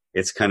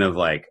 It's kind of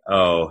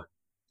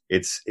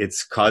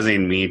it's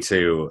causing me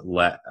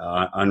to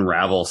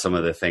unravel some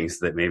of the things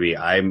that maybe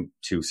I'm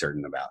too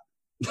certain about.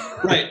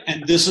 Right.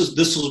 And this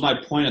was my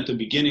point at the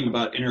beginning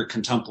about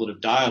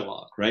intercontemplative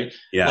dialogue, right?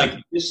 Yeah.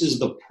 This is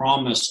the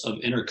promise of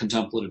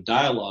intercontemplative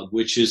dialogue,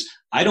 which is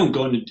I don't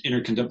go into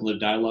intercontemplative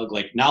dialogue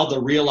now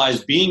the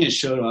realized being has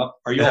showed up.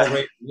 Are you all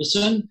ready to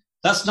listen?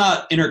 That's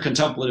not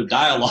intercontemplative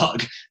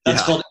dialogue.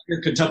 That's called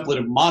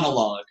intercontemplative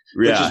monologue,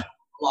 which is a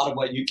lot of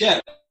what you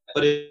get.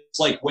 But it's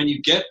when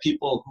you get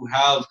people who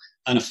have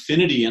an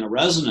affinity and a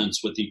resonance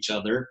with each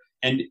other,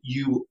 and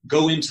you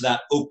go into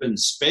that open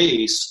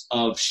space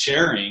of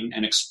sharing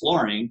and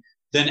exploring,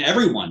 then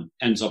everyone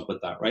ends up with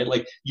that,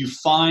 right? You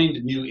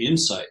find new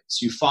insights,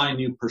 you find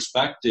new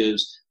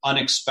perspectives,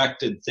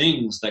 unexpected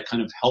things that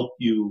kind of help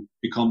you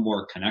become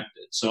more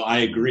connected. So I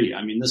agree.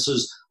 I mean, this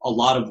is a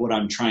lot of what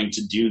I'm trying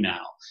to do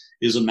now,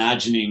 is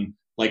imagining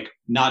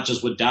not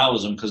just with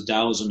Taoism, because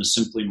Taoism is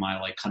simply my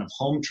kind of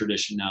home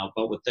tradition now,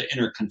 but with the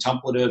inner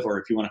contemplative, or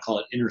if you want to call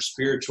it inner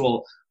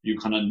spiritual, you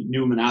kind of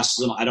new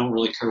monasticism. I don't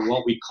really care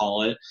what we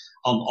call it,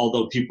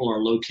 although people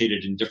are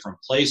located in different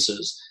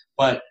places.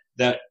 But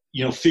that,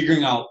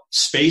 figuring out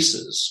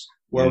spaces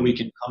where we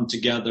can come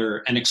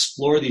together and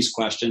explore these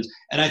questions.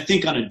 And I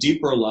think on a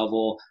deeper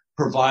level,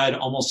 provide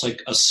almost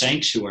a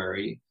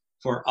sanctuary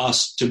for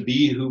us to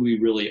be who we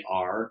really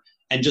are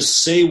and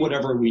just say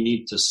whatever we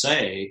need to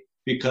say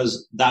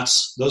because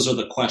those are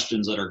the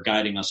questions that are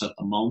guiding us at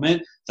the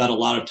moment that a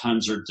lot of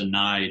times are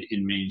denied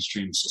in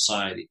mainstream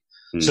society.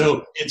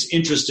 So it's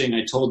interesting.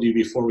 I told you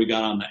before we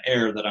got on the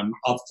air that I'm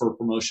up for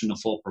promotion to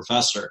full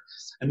professor.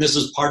 And this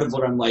is part of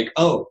what I'm like,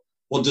 oh,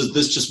 well, does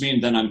this just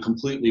mean then I'm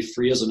completely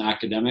free as an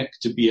academic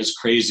to be as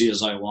crazy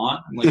as I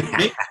want? I'm like,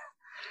 maybe,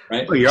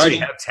 right? Well, you already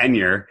have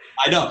tenure.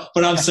 I know,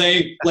 but I'm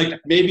saying like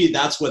maybe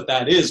that's what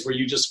that is, where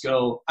you just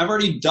go, I've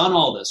already done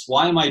all this.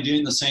 Why am I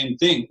doing the same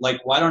thing?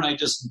 Like, why don't I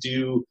just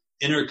do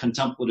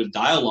intercontemplative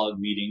dialogue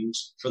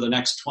meetings for the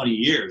next 20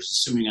 years,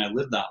 assuming I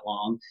live that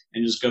long,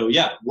 and just go,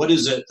 yeah, what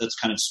is it that's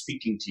kind of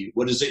speaking to you?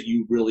 What is it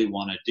you really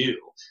want to do?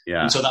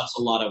 Yeah. And so that's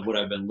a lot of what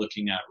I've been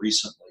looking at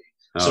recently.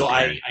 Okay. So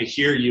I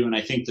hear you, and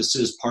I think this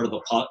is part of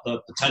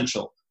the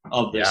potential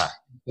of this,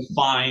 to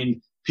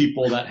find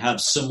people that have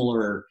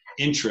similar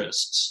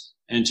interests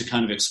and to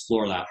kind of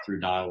explore that through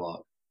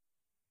dialogue.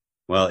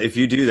 Well, if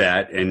you do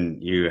that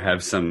and you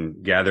have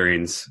some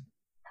gatherings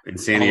in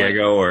San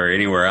Diego or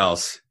anywhere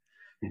else,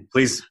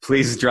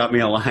 please drop me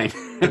a line.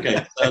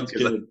 Okay, sounds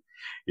good.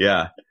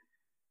 Yeah.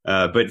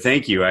 But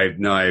thank you.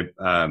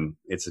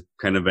 It's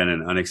kind of been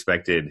an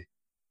unexpected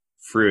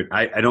fruit.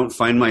 I don't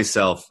find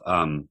myself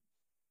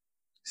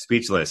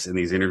speechless in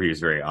these interviews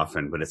very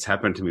often, but it's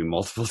happened to me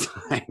multiple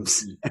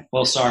times.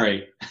 Well,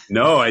 sorry.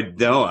 No,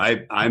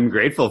 I'm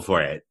grateful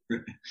for it.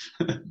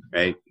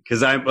 Right?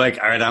 Because I'm like,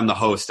 all right, I'm the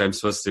host. I'm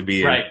supposed to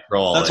be in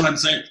control. That's what I'm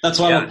saying. That's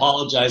why I'm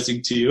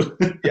apologizing to you.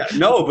 Yeah,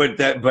 no, but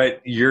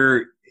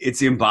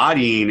it's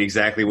embodying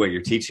exactly what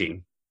you're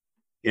teaching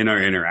in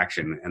our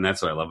interaction, and that's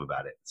what I love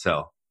about it.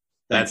 So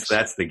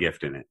that's the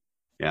gift in it.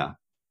 Yeah.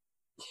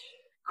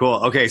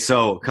 Cool. Okay,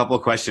 so a couple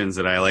of questions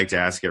that I like to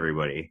ask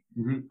everybody.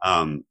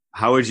 Mm-hmm.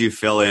 How would you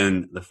fill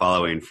in the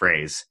following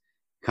phrase?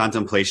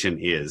 Contemplation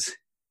is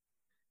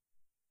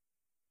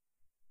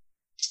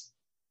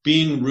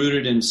being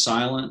rooted in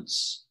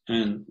silence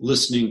and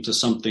listening to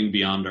something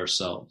beyond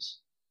ourselves.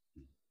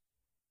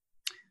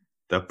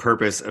 The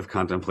purpose of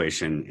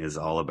contemplation is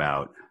all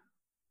about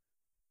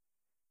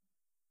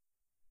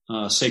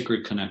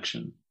sacred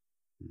connection.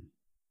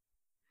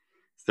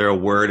 Is there a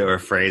word or a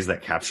phrase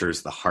that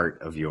captures the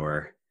heart of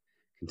your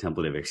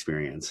contemplative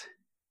experience?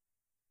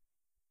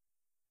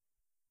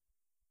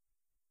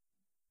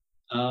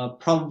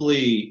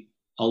 Probably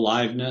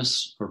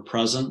aliveness or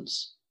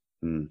presence.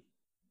 Do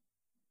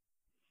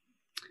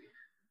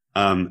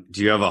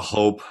you have a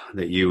hope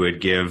that you would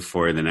give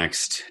for the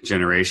next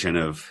generation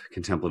of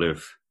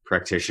contemplative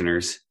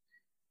practitioners?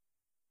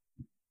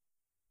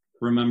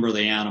 Remember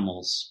the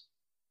animals.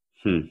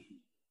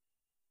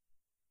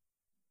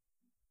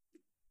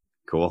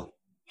 Cool.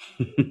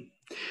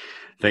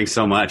 Thanks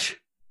so much.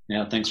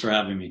 Yeah, thanks for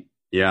having me.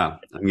 Yeah,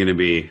 I'm going to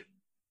be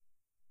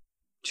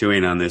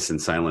chewing on this in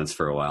silence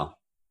for a while.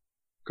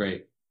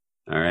 Great.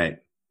 All right.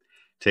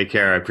 Take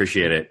care. I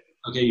appreciate it.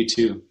 Okay, you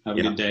too. Have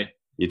a good day.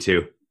 You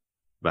too.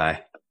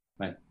 Bye.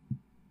 Bye.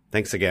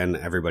 Thanks again,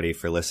 everybody,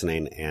 for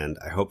listening. And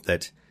I hope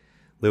that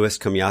Louis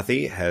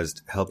Commiathi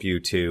has helped you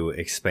to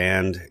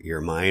expand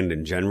your mind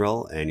in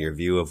general and your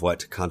view of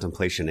what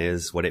contemplation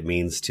is, what it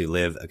means to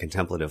live a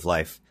contemplative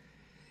life,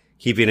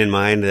 keeping in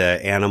mind the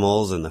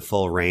animals and the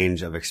full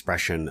range of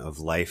expression of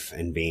life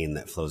and being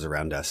that flows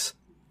around us.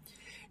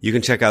 You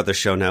can check out the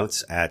show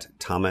notes at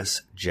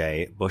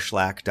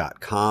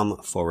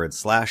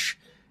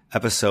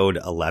thomasjbushlack.com/episode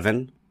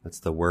 11. That's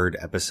the word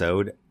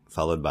episode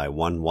followed by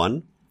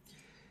 11.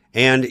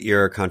 And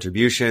your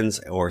contributions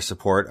or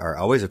support are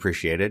always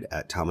appreciated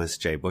at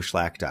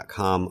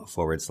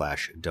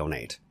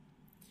thomasjbushlack.com/donate.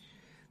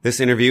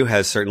 This interview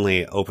has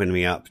certainly opened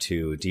me up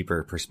to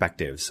deeper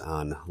perspectives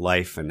on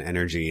life and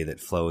energy that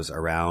flows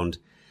around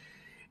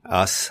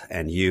us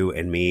and you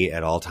and me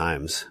at all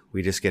times.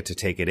 We just get to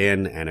take it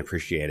in and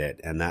appreciate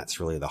it. And that's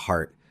really the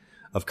heart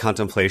of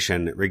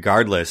contemplation,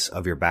 regardless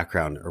of your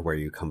background or where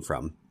you come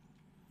from.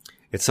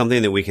 It's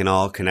something that we can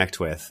all connect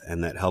with,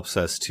 and that helps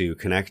us to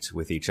connect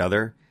with each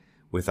other,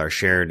 with our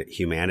shared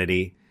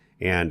humanity,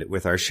 and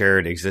with our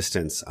shared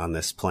existence on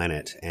this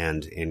planet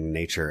and in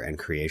nature and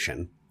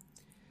creation.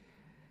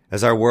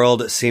 As our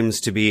world seems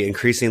to be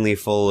increasingly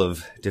full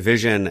of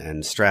division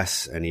and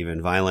stress and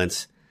even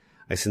violence,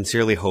 I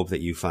sincerely hope that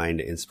you find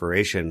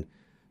inspiration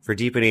for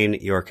deepening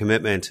your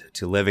commitment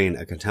to living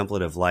a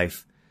contemplative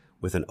life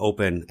with an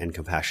open and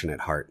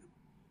compassionate heart.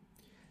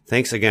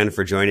 Thanks again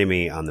for joining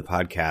me on the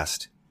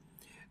podcast.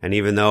 And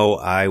even though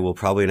I will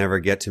probably never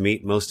get to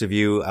meet most of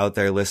you out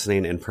there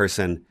listening in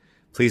person,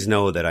 please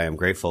know that I am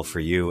grateful for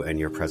you and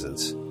your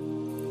presence.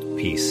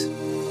 Peace.